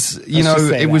 It was,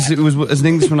 it was as an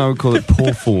Englishman I would call it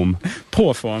poor form.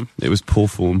 Poor form. It was poor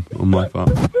form on my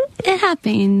part. It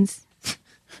happens.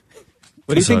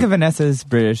 What do you think of Vanessa's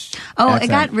British accent? It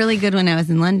got really good when I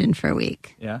was in London for a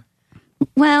week. Yeah.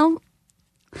 Well,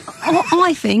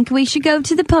 I think we should go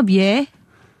to the pub, yeah?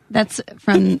 That's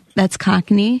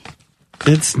Cockney.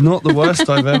 It's not the worst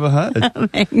I've ever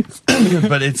heard. Thanks.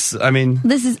 But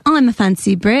I'm a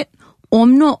fancy Brit.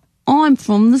 I'm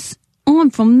from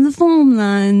the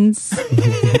farmlands.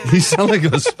 You sound like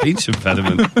a speech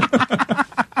impediment.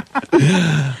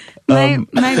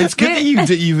 It's good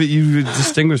that you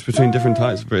distinguish between different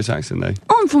types of British accent, though.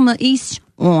 I'm from the east.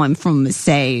 I'm from the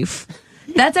south.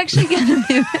 That's actually going to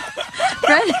be...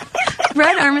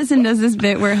 Fred Armisen does this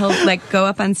bit where he'll like go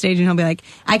up on stage and he'll be like,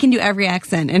 "I can do every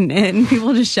accent," and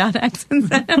people just shout accents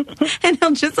at him, and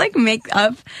he'll just like make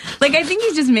up. Like I think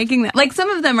he's just making that. Like some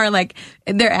of them are like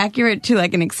they're accurate to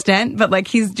like an extent, but like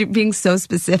he's being so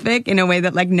specific in a way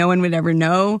that like no one would ever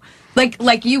know.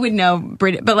 Like you would know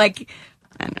British, but like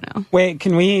I don't know. Wait,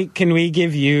 can we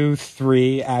give you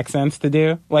 3 accents to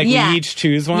do? Like we each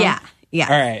choose one. Yeah.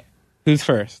 All right. Who's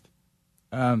first?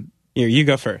 Here, you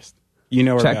go first. You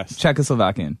know her best.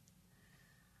 Czechoslovakian.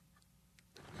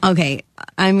 Okay,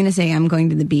 I'm going to say I'm going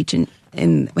to the beach in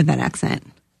with that accent.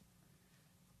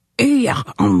 Yeah,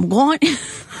 I'm going to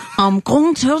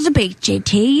the beach,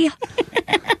 JT.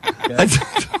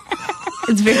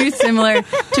 It's very similar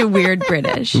to weird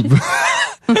British.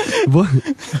 What?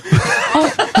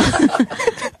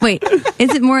 Wait,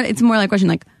 is it more? It's more like a question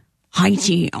like, "Hi,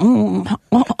 G."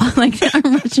 Like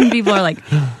Russian people are like,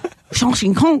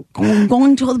 "I'm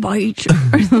going to the beach,"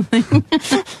 or something.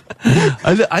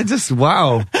 I just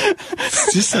wow.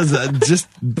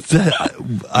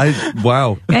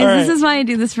 Wow. Guys, right. This is why I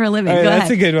do this for a living. All right, Go that's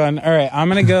ahead. a good one. All right, I'm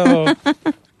gonna go.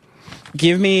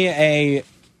 Give me a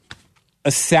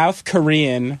South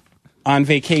Korean on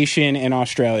vacation in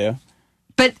Australia.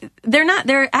 But they're not.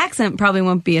 Their accent probably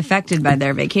won't be affected by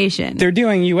their vacation. They're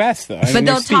doing U.S. though. But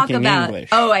they'll talk about. English.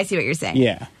 Oh, I see what you're saying.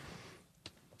 Yeah.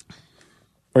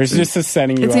 Or is this just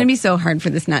setting you up? It's going to be so hard for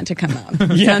this not to come up.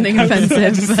 Yeah, Sounding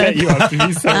offensive. Just set you up to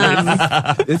be silly.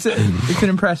 It's an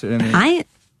impression. I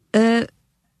mean,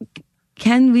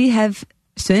 can we have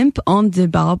shrimp on the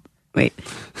barb? Wait,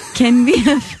 can we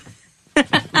have?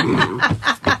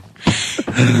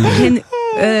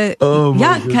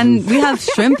 Can we have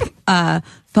shrimp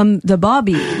from the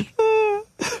Barbie?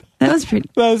 That was pretty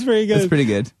good. That's pretty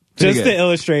good. Just to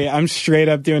illustrate, I'm straight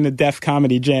up doing a Def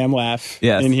Comedy Jam laugh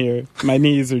in here. My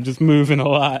knees are just moving a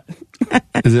lot.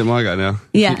 Is it my guy now?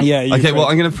 Yeah. Yeah. Okay, well,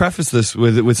 I'm going to preface this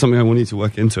with something I want you to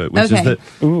work into it, which is that,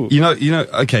 you know,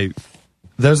 okay,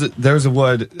 there's a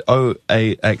word,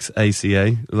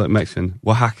 Oaxaca, like Mexican,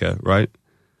 Oaxaca, right?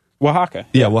 Oaxaca.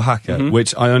 Yeah, Oaxaca,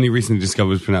 which I only recently discovered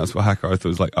was pronounced Oaxaca. I thought it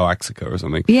was like Oaxaca or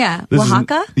something. Yeah,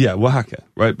 Oaxaca? Yeah, Oaxaca,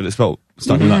 right? But it's spelled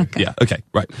starting with that. Yeah, okay,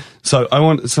 right. So I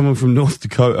want someone from North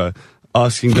Dakota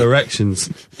asking directions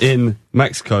in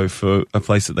Mexico for a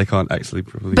place that they can't actually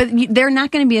probably... But they're not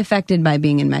going to be affected by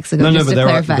being in Mexico, just to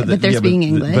clarify. But they're speaking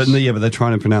English. But they're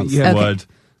trying to pronounce the word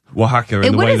Oaxaca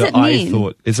in the way that I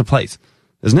thought. It's a place.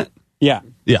 isn't it? Yeah.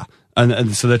 Yeah.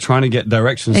 And so they're trying to get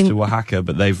directions to Oaxaca,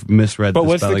 but they've misread But the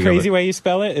what's the spelling crazy of it. way you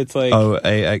spell it? It's like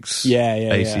Oaxaca.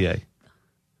 Yeah.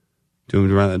 Do you want me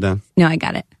to write that down? No, I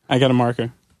got it. I got a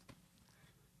marker.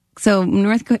 So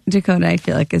North Dakota, I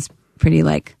feel like is pretty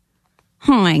like,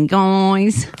 hi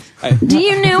guys, do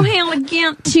you know how to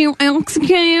get to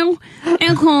Mexico?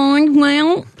 Okay,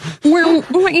 well,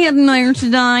 we're heading there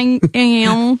today,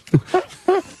 and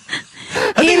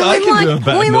I can do a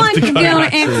better we North like to Dakota go to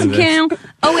accent than Mexico.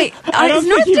 Oh wait, I don't is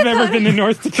think North you've Dakota, ever been to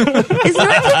North Dakota. is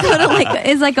North Dakota like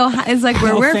is like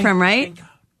where we're from, right?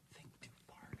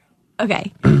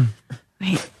 Okay.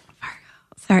 Wait, Fargo.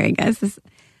 Sorry, guys.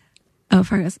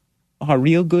 Fargo's. Oh,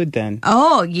 real good then.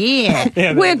 Oh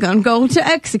yeah, we're gonna go to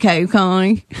Mexico,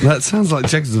 Connie. That sounds like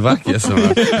Czechoslovakia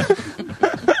somehow.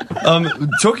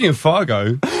 Talking of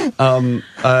Fargo,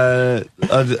 a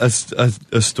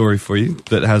story for you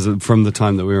that has from the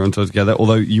time that we were on tour together.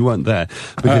 Although you weren't there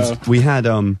because we had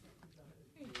Oh,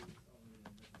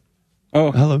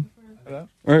 hello.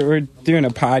 we're doing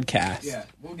a podcast. Yeah,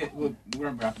 we're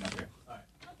wrapping up here.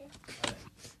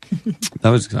 That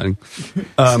was exciting.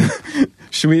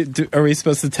 Should we? Are we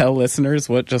supposed to tell listeners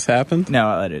what just happened? No,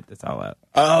 I'll edit this all out.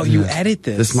 Oh, you edit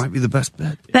this. This might be the best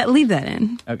bet. Leave that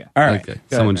in. Okay. All right. Okay,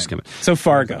 Go someone ahead, just came in. So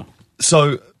Fargo.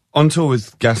 So on tour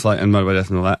with Gaslight and Murder by Death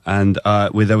and all that, and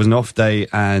there was an off day,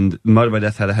 and Murder by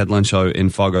Death had a headline show in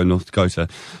Fargo, North Dakota,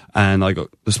 and I got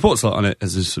the sports lot on it,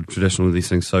 as is sort of traditional with these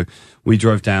things. So we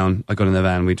drove down. I got in the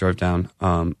van. We drove down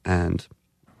and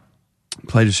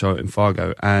played a show in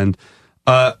Fargo, and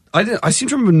I seem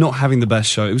to remember not having the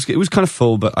best show. It was kind of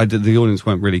full, but the audience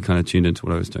weren't really kind of tuned into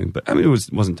what I was doing. But I mean,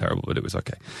 it wasn't terrible, but it was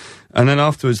okay. And then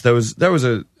afterwards, I was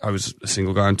a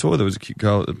single guy on tour. There was a cute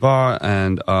girl at the bar,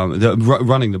 and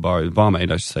running the bar, the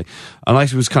barmaid, I should say. And I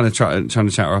was kind of trying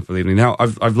to chat her up a little. Now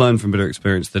I've learned from bitter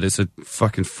experience that it's a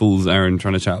fucking fool's errand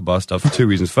trying to chat bar stuff for two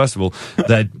reasons. First of all,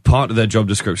 part of their job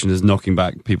description is knocking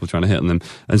back people trying to hit on them,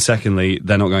 and secondly,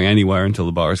 they're not going anywhere until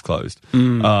the bar is closed.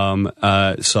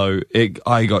 So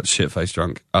I got shit-faced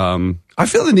drunk. I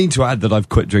feel the need to add that I've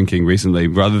quit drinking recently,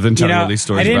 rather than telling all these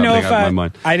stories about being out of my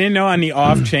mind. I didn't know on the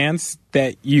off chance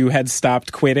that you had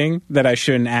stopped quitting that I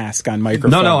shouldn't ask on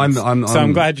microphone. No,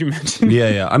 I'm glad you mentioned.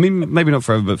 Yeah. I mean, maybe not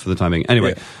forever, but for the time being.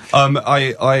 Anyway, So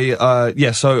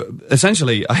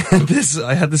essentially, I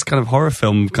had this kind of horror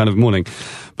film kind of morning,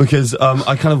 because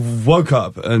I kind of woke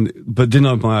up but didn't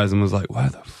open my eyes and was like, where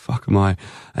the fuck am I?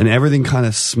 And everything kind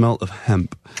of smelt of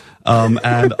hemp.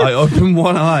 And I opened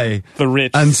one eye, The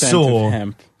rich and scent of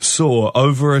hemp. saw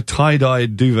over a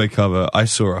tie-dyed duvet cover, I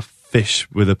saw a fish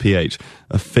with a PH,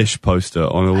 a fish poster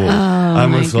on a wall,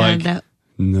 and was like,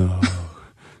 no,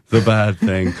 the bad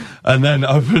thing. And then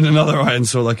opened another eye and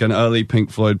saw like an early Pink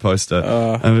Floyd poster,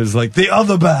 and it was like the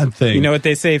other bad thing. You know what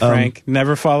they say, Frank?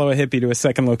 Never follow a hippie to a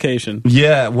second location.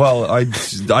 Yeah, well, I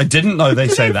didn't know they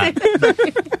say that.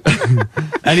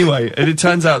 Anyway, it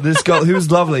turns out this girl, who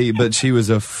was lovely, but she was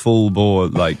a full bore,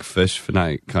 like, fish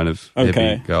fanatic kind of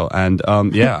hippie girl. And,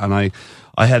 and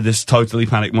I had this totally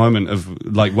panicked moment of,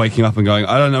 like, waking up and going,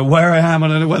 I don't know where I am, I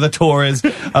don't know where the tour is,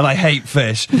 and I hate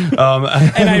fish. And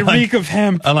I reek of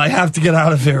hemp. And I have to get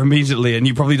out of here immediately, and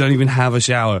you probably don't even have a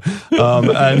shower.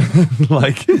 And,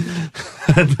 like,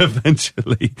 and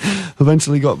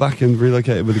eventually got back and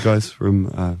relocated with the guys from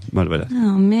Murder by Death.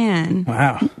 Oh man!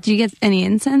 Wow. Did you get any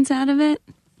incense out of it?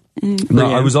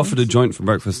 No, I was offered a joint for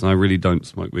breakfast, and I really don't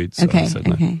smoke weed, so I said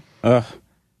no. Okay.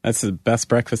 That's the best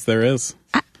breakfast there is.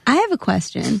 I have a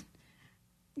question.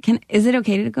 Is it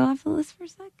okay to go off the list for a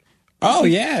sec? Oh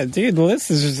yeah, dude, the list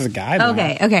is just a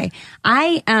guideline. Okay.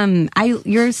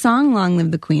 Your song "Long Live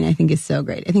the Queen" I think is so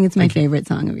great. I think it's my favorite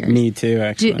song of yours. Me too,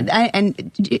 actually.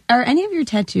 Are any of your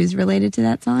tattoos related to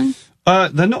that song?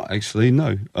 They're not actually.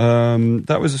 No.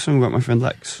 That was a song about my friend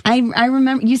Lex. I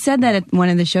remember you said that at one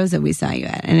of the shows that we saw you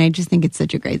at, and I just think it's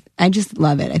such a great. I just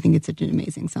love it. I think it's such an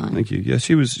amazing song. Thank you. Yeah,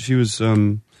 she was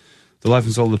the life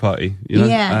and soul of the party, you know?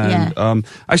 Yeah, and,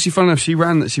 actually, fun enough, she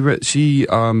when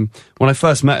I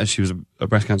first met her, she was a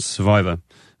breast cancer survivor.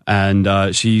 And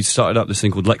she started up this thing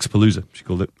called Lexapalooza. She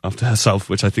called it after herself,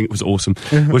 which I think was awesome.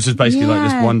 Which is basically like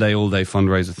this one day, all day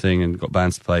fundraiser thing, and got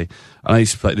bands to play. And I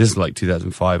used to play, this is like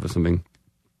 2005 or something.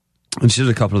 And she did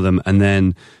a couple of them, and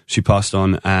then she passed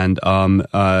on, and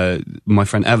my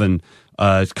friend Evan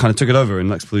kind of took it over, and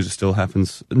Lexapalooza still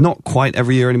happens, not quite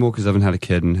every year anymore, because Evan had a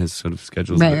kid and his sort of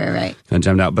schedule's right. kind of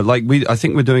jammed out. But like I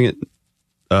think we're doing it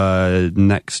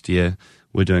next year,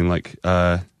 we're doing like,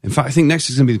 in fact, I think next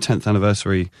is going to be the 10th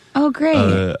anniversary. Oh, great.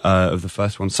 Of the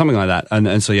first one, something like that.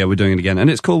 And so, yeah, we're doing it again. And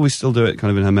it's cool. We still do it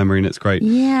kind of in her memory, and it's great.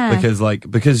 Yeah.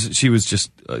 Because she was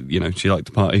just, she liked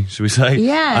to party, should we say?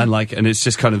 Yeah. And it's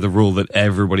just kind of the rule that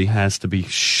everybody has to be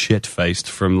shit-faced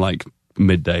from like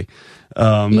midday.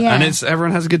 And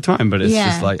everyone has a good time, but it's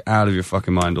just like out of your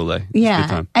fucking mind all day. It's a good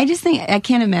time. I just think, I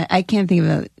can't think of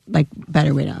a like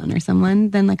better way to honor someone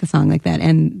than like a song like that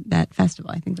and that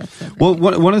festival. I think that's so great. Well,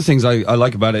 one of the things I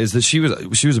like about it is that she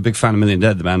was a big fan of Million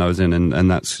Dead, the band I was in, and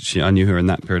I knew her in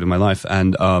that period of my life,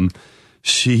 and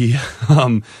she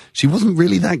wasn't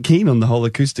really that keen on the whole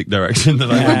acoustic direction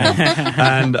that I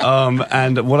went.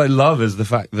 And what I love is the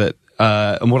fact that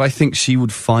and what I think she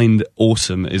would find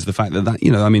awesome is the fact that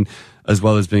I mean, as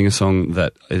well as being a song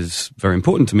that is very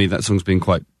important to me, that song's been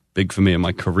quite big for me in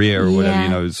my career or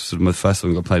whatever, it's sort of my first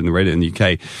song I played in the radio in the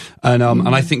UK. And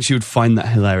I think she would find that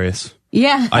hilarious.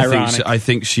 Yeah. I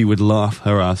think she would laugh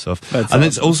her ass off. And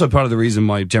it's also part of the reason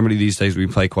why generally these days we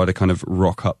play quite a kind of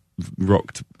rocked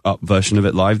up version of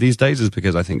it live these days, is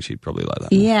because I think she'd probably like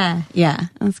that. Yeah. Yeah.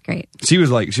 That's great. She was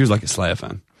like a Slayer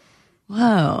fan.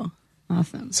 Whoa.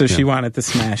 Awesome. So she wanted to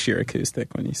smash your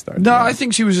acoustic when you started. No, I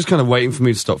think she was just kind of waiting for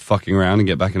me to stop fucking around and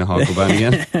get back in a hardcore band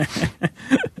again.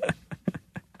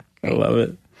 I love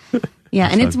it. Yeah,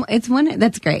 and it's one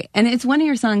that's great, and it's one of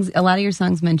your songs. A lot of your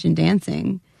songs mention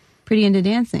dancing. Pretty into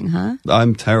dancing, huh?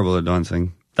 I'm terrible at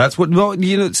dancing. That's what. Well,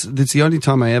 it's the only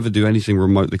time I ever do anything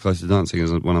remotely close to dancing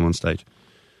is when I'm on stage.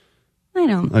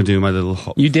 I do my little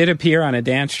hop. You did appear on a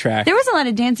dance track. There was a lot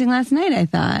of dancing last night, I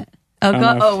thought.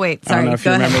 Wait, sorry. I don't know if Go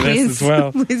you ahead, remember please. this as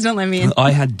well. Please don't let me in. I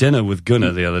had dinner with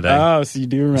Gunnar the other day. Oh, so you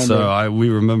do remember. So we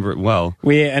remember it well.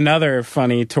 Another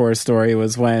funny tour story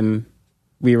was when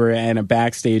we were in a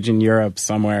backstage in Europe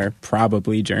somewhere,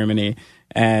 probably Germany,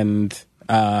 and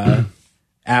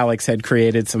Alex had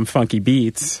created some funky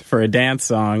beats for a dance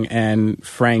song, and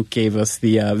Frank gave us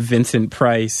the Vincent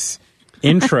Price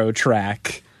intro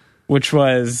track, which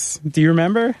was, do you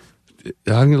remember?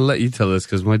 I'm going to let you tell this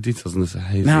because my details on this are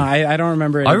hazy. No, I don't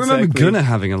remember it I remember exactly. Gunnar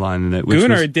having a line in it.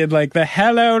 Gunnar did like the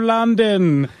 "Hello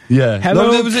London." Yeah.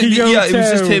 Hello it was Kyoto. it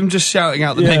was just him just shouting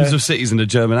out the names of cities in a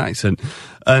German accent.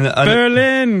 And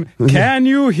Berlin, can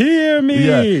you hear me?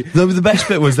 Yeah. The best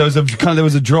bit was there was a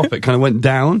drop. It kind of went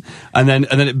down, and then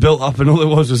it built up, and all it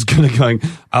was Gunnar going,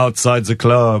 "Outside the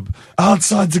club,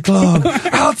 outside the club,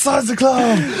 outside the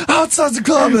club, outside the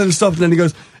club," and then it stopped, and then he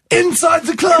goes, "Inside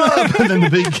the club," and then the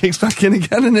beat kicks back in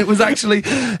again, and it was actually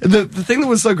the thing that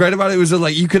was so great about it was that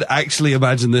like you could actually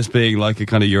imagine this being like a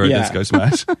kind of Euro disco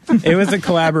smash. It was a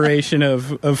collaboration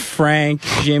of Frank,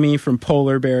 Jimmy from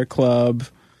Polar Bear Club,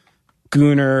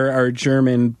 Gunnar, our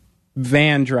German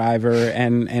van driver,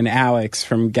 and Alex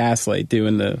from Gaslight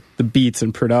doing the beats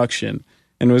and production,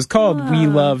 and it was called "We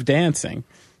Love Dancing."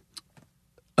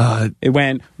 It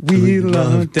went, "We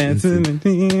love dancing."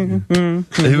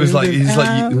 It was like, he's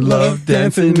like, "You love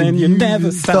dancing and you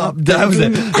never stop." That was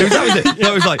it.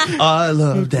 It was like, "I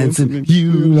love dancing,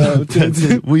 you love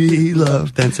dancing, we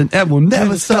love dancing, and we'll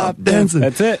never stop dancing."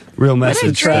 That's it. Real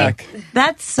message track.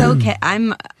 That's so.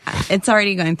 It's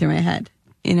already going through my head.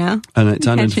 You know, and it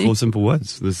turned into 4 simple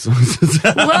words. This Whoa!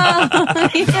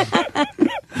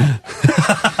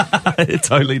 It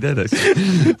totally did it.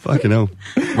 Fucking hell.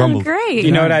 Rumbled. Great.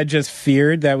 You know what I just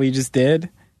feared that we just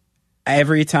did?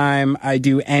 Every time I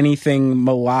do anything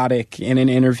melodic in an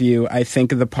interview, I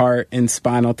think of the part in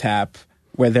Spinal Tap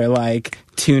where they're like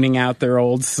tuning out their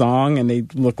old song and they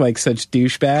look like such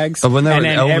douchebags. When and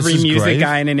then every Elvis's music grave?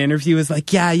 guy in an interview is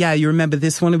like, yeah, you remember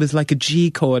this one? It was like a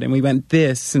G chord and we went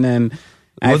this, and then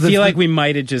I feel like we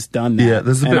might have just done that. Yeah,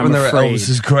 there's a bit when they're at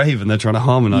Elvis's grave and they're trying to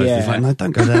harmonise. Yeah. It's like, no,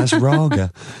 don't go there, that's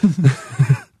raga.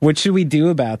 What should we do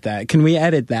about that? Can we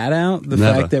edit that out? The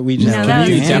Never. fact that we just No, that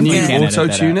was Can you good.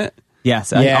 auto-tune it?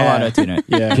 Yes, Yeah. I'll auto-tune it.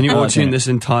 Yeah. Can you I'll auto-tune auto-tune it. this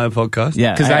entire podcast?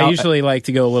 Yeah. Because I usually like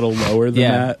to go a little lower than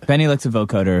Yeah, that. Benny likes a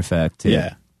vocoder effect, too.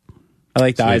 Yeah. I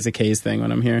like the Sweet. Isaac Hayes thing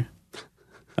when I'm here.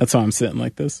 That's why I'm sitting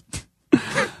like this.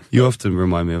 You often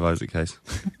remind me of Isaac Hayes.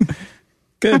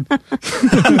 Good.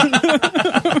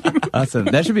 Awesome.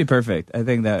 That should be perfect. I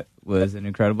think that was an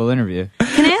incredible interview.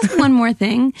 Can I ask one more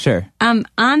thing? Sure. On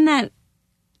that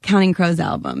Counting Crows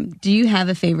album, do you have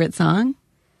a favorite song?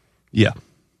 Yeah.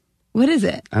 What is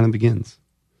it? Anna Begins.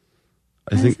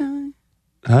 I think... Song?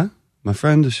 Huh? My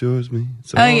friend assures me.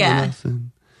 It's Oh, yeah.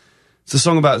 lesson. It's a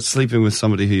song about sleeping with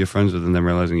somebody who you're friends with and then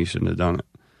realizing you shouldn't have done it.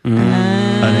 And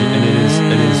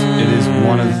it is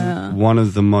one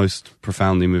of the most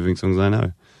profoundly moving songs I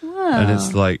know. Whoa. And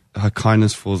it's like her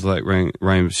kindness falls like rain,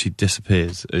 but she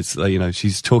disappears. It's like, you know,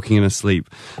 she's talking in her sleep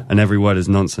and every word is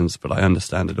nonsense, but I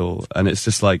understand it all. And it's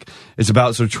just like, it's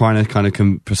about sort of trying to kind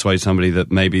of persuade somebody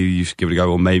that maybe you should give it a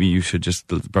go, or maybe you should just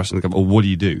brush on the cup, or what do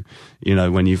you do, you know,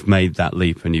 when you've made that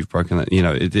leap and you've broken that, you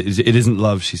know, it isn't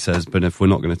love, she says, but if we're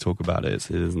not going to talk about it,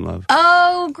 it isn't love.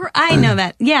 Oh, I know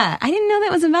that. Yeah, I didn't know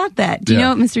that was about that. Do you know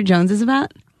what Mr. Jones is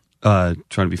about? Trying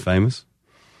to be famous.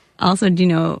 Also, do you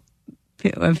know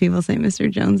what people say Mr.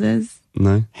 Jones is?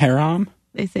 No. Haram?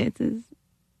 They say it's his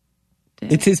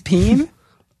dick. It's his peen?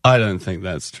 I don't think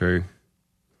that's true.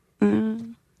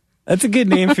 That's a good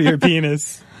name for your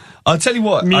penis. I'll tell you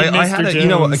what, I had it, you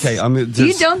know what, okay, I'm just...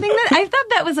 You don't think that? I thought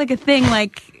that was like a thing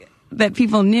like that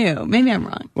people knew. Maybe I'm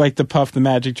wrong. Like the Puff the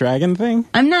Magic Dragon thing?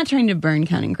 I'm not trying to burn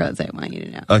Counting Crows. I want you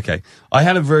to know. Okay. I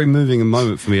had a very moving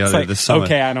moment for me earlier this summer.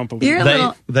 Okay, I don't believe You're it. a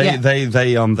little-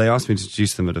 They asked me to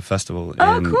introduce them at a festival in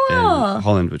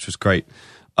Holland, which was great.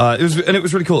 It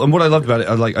was really cool. And what I loved about it,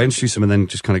 I introduced them and then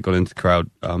just kind of got into the crowd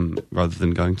rather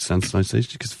than going to stand on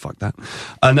stage, because fuck that.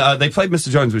 And they played Mr.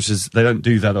 Jones, which is, they don't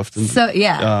do that often. So,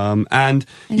 yeah. And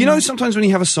you know, sometimes when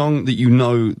you have a song that you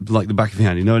know like the back of your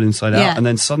hand, you know it inside out, and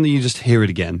then suddenly you just hear it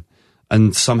again.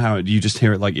 And somehow you just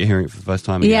hear it like you're hearing it for the first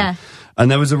time again. Yeah. And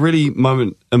there was a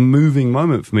moving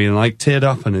moment for me, and I teared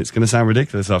up, and it's going to sound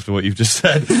ridiculous after what you've just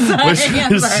said.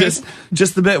 Which is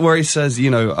just the bit where he says, you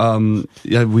know,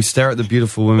 we stare at the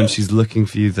beautiful woman, she's looking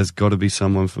for you, there's got to be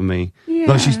someone for me. Yeah.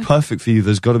 No, she's perfect for you,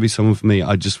 there's got to be someone for me,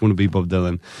 I just want to be Bob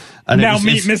Dylan. And Now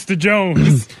meet Mr.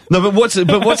 Jones. No, but what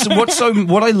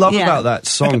I love about that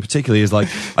song particularly is like,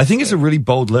 I think it's a really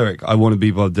bold lyric, I want to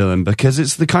be Bob Dylan, because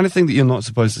it's the kind of thing that you're not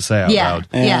supposed to say out loud.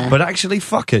 Yeah. But actually,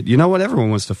 fuck it. You know what? Everyone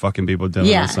wants to fucking be Bob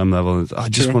Dylan on some level. I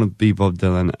just want to be Bob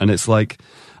Dylan. And it's like,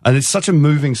 and it's such a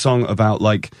moving song about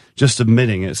like just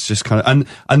admitting it's just kind of,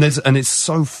 and it's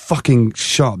so fucking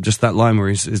sharp. Just that line where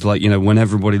he's like, you know, when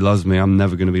everybody loves me, I'm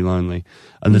never going to be lonely.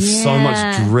 And there's so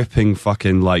much dripping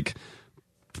fucking like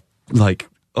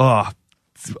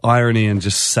irony and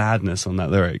just sadness on that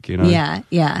lyric, you know?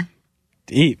 Yeah.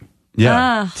 Deep.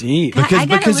 Yeah. Deep.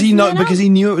 Because he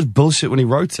knew it was bullshit when he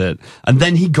wrote it, and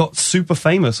then he got super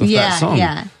famous off that song.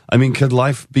 Yeah. I mean, could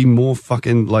life be more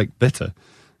fucking like bitter?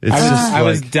 It's I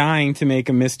was dying to make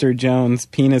a Mr. Jones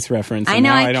penis reference. I know,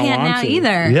 now I don't can't want now to.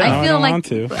 either. Yeah. I feel I like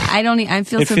don't want to. I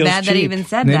feel It so feels bad that I cheap. even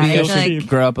said Maybe that. you I feel should like,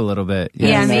 grow up a little bit.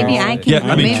 yeah, maybe I can. Yeah,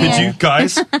 I mean, maybe could you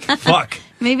guys? Fuck.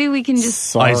 Maybe we can just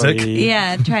Sorry.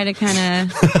 Isaac. try to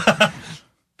kind of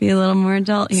be a little more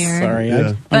adult here. Sorry.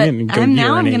 Yeah. But I'm I'm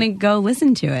urinate. going to go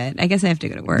listen to it. I guess I have to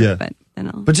go to work, Yeah. but then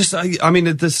I'll. But just, I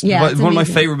mean, this Yeah, one it's of my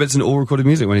amazing. favorite bits in all recorded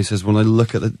music when he says, when I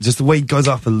look at just the way he goes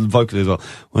up and vocally as well,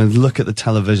 when I look at the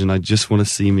television, I just want to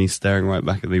see me staring right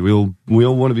back at me. We all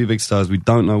want to be big stars. We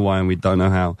don't know why and we don't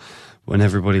know how. When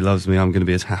everybody loves me, I'm going to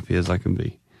be as happy as I can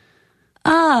be.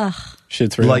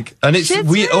 Shit's real. Like, and it's Shit's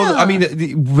we. All, real. I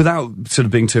mean, without sort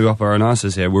of being too up our own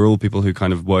asses here, we're all people who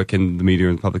kind of work in the media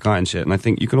and the public eye and shit. And I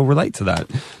think you can all relate to that.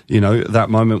 You know, that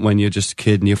moment when you're just a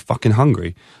kid and you're fucking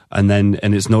hungry, and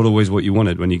it's not always what you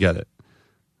wanted when you get it.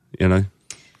 You know.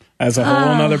 That's a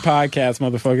whole nother podcast,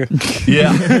 motherfucker.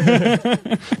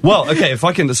 Yeah. Well, okay, if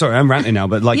I can, sorry, I'm ranting now,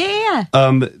 but like,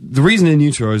 the reason In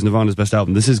Utero is Nirvana's best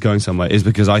album, this is going somewhere, is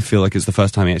because I feel like it's the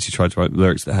first time he actually tried to write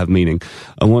lyrics that have meaning.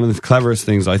 And one of the cleverest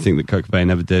things I think that Kurt Cobain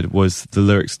ever did was the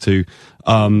lyrics to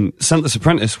Scentless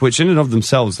Apprentice, which in and of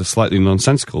themselves are slightly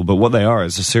nonsensical, but what they are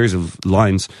is a series of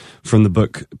lines from the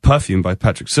book Perfume by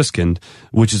Patrick Suskind,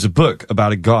 which is a book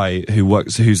about a guy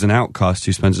who's an outcast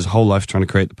who spends his whole life trying to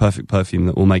create the perfect perfume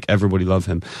that will make everybody love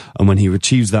him. And when he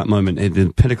achieves that moment,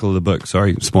 the pinnacle of the book,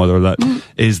 sorry, spoiler alert,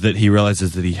 is that he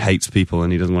realizes that he hates people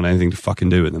and he doesn't want anything to fucking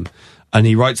do with them. And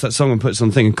he writes that song and puts it on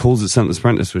the thing and calls it Scentless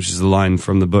Apprentice, which is a line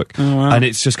from the book. Oh, wow. And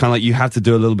it's just kind of like, you have to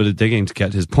do a little bit of digging to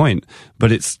get his point,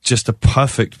 but it's just a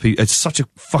perfect piece. It's such a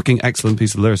fucking excellent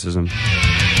piece of lyricism.